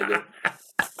naked.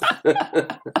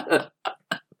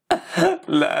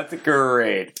 That's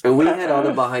great. And we had all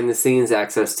the behind the scenes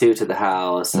access to the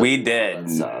house. We and did. all that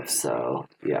stuff. So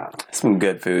yeah. Some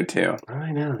good food too.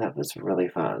 I know, that was really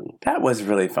fun. That was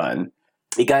really fun.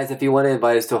 You guys, if you want to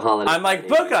invite us to a holiday I'm like,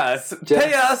 party, book us, Just-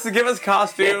 pay us, give us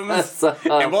costumes, Yes,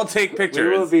 and we'll take pictures.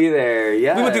 we will be there.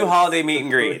 Yeah. We would do holiday meet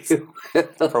and greets for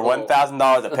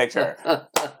 $1,000 a picture.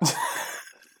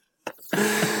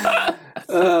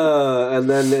 And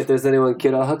then if there's anyone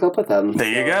cute, I'll hook up with them. There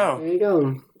you go. There you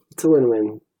go. It's a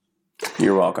win-win.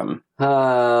 You're welcome.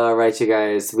 All right, you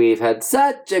guys. We've had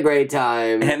such a great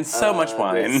time. And so much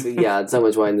wine. So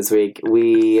much wine this week.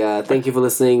 We thank you for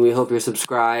listening. We hope you're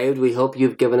subscribed. We hope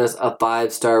you've given us a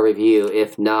 5-star review.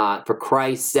 If not, for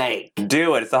Christ's sake,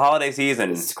 Do it. It's the holiday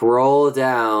season. scroll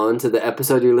down to the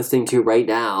episode you're listening to right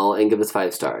now and give us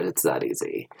 5 stars. It's that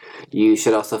easy. You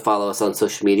should also follow us on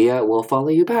social media. We'll follow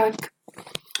you back.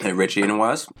 Hey, Richie and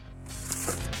was.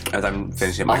 As I'm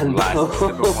finishing my last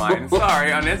sip of wine.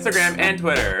 Sorry, on Instagram and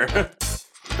Twitter.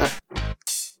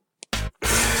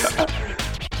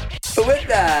 But with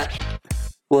that,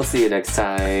 we'll see you next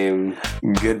time.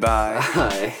 Goodbye.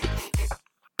 Bye.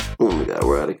 Oh my god,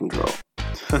 we're out of control.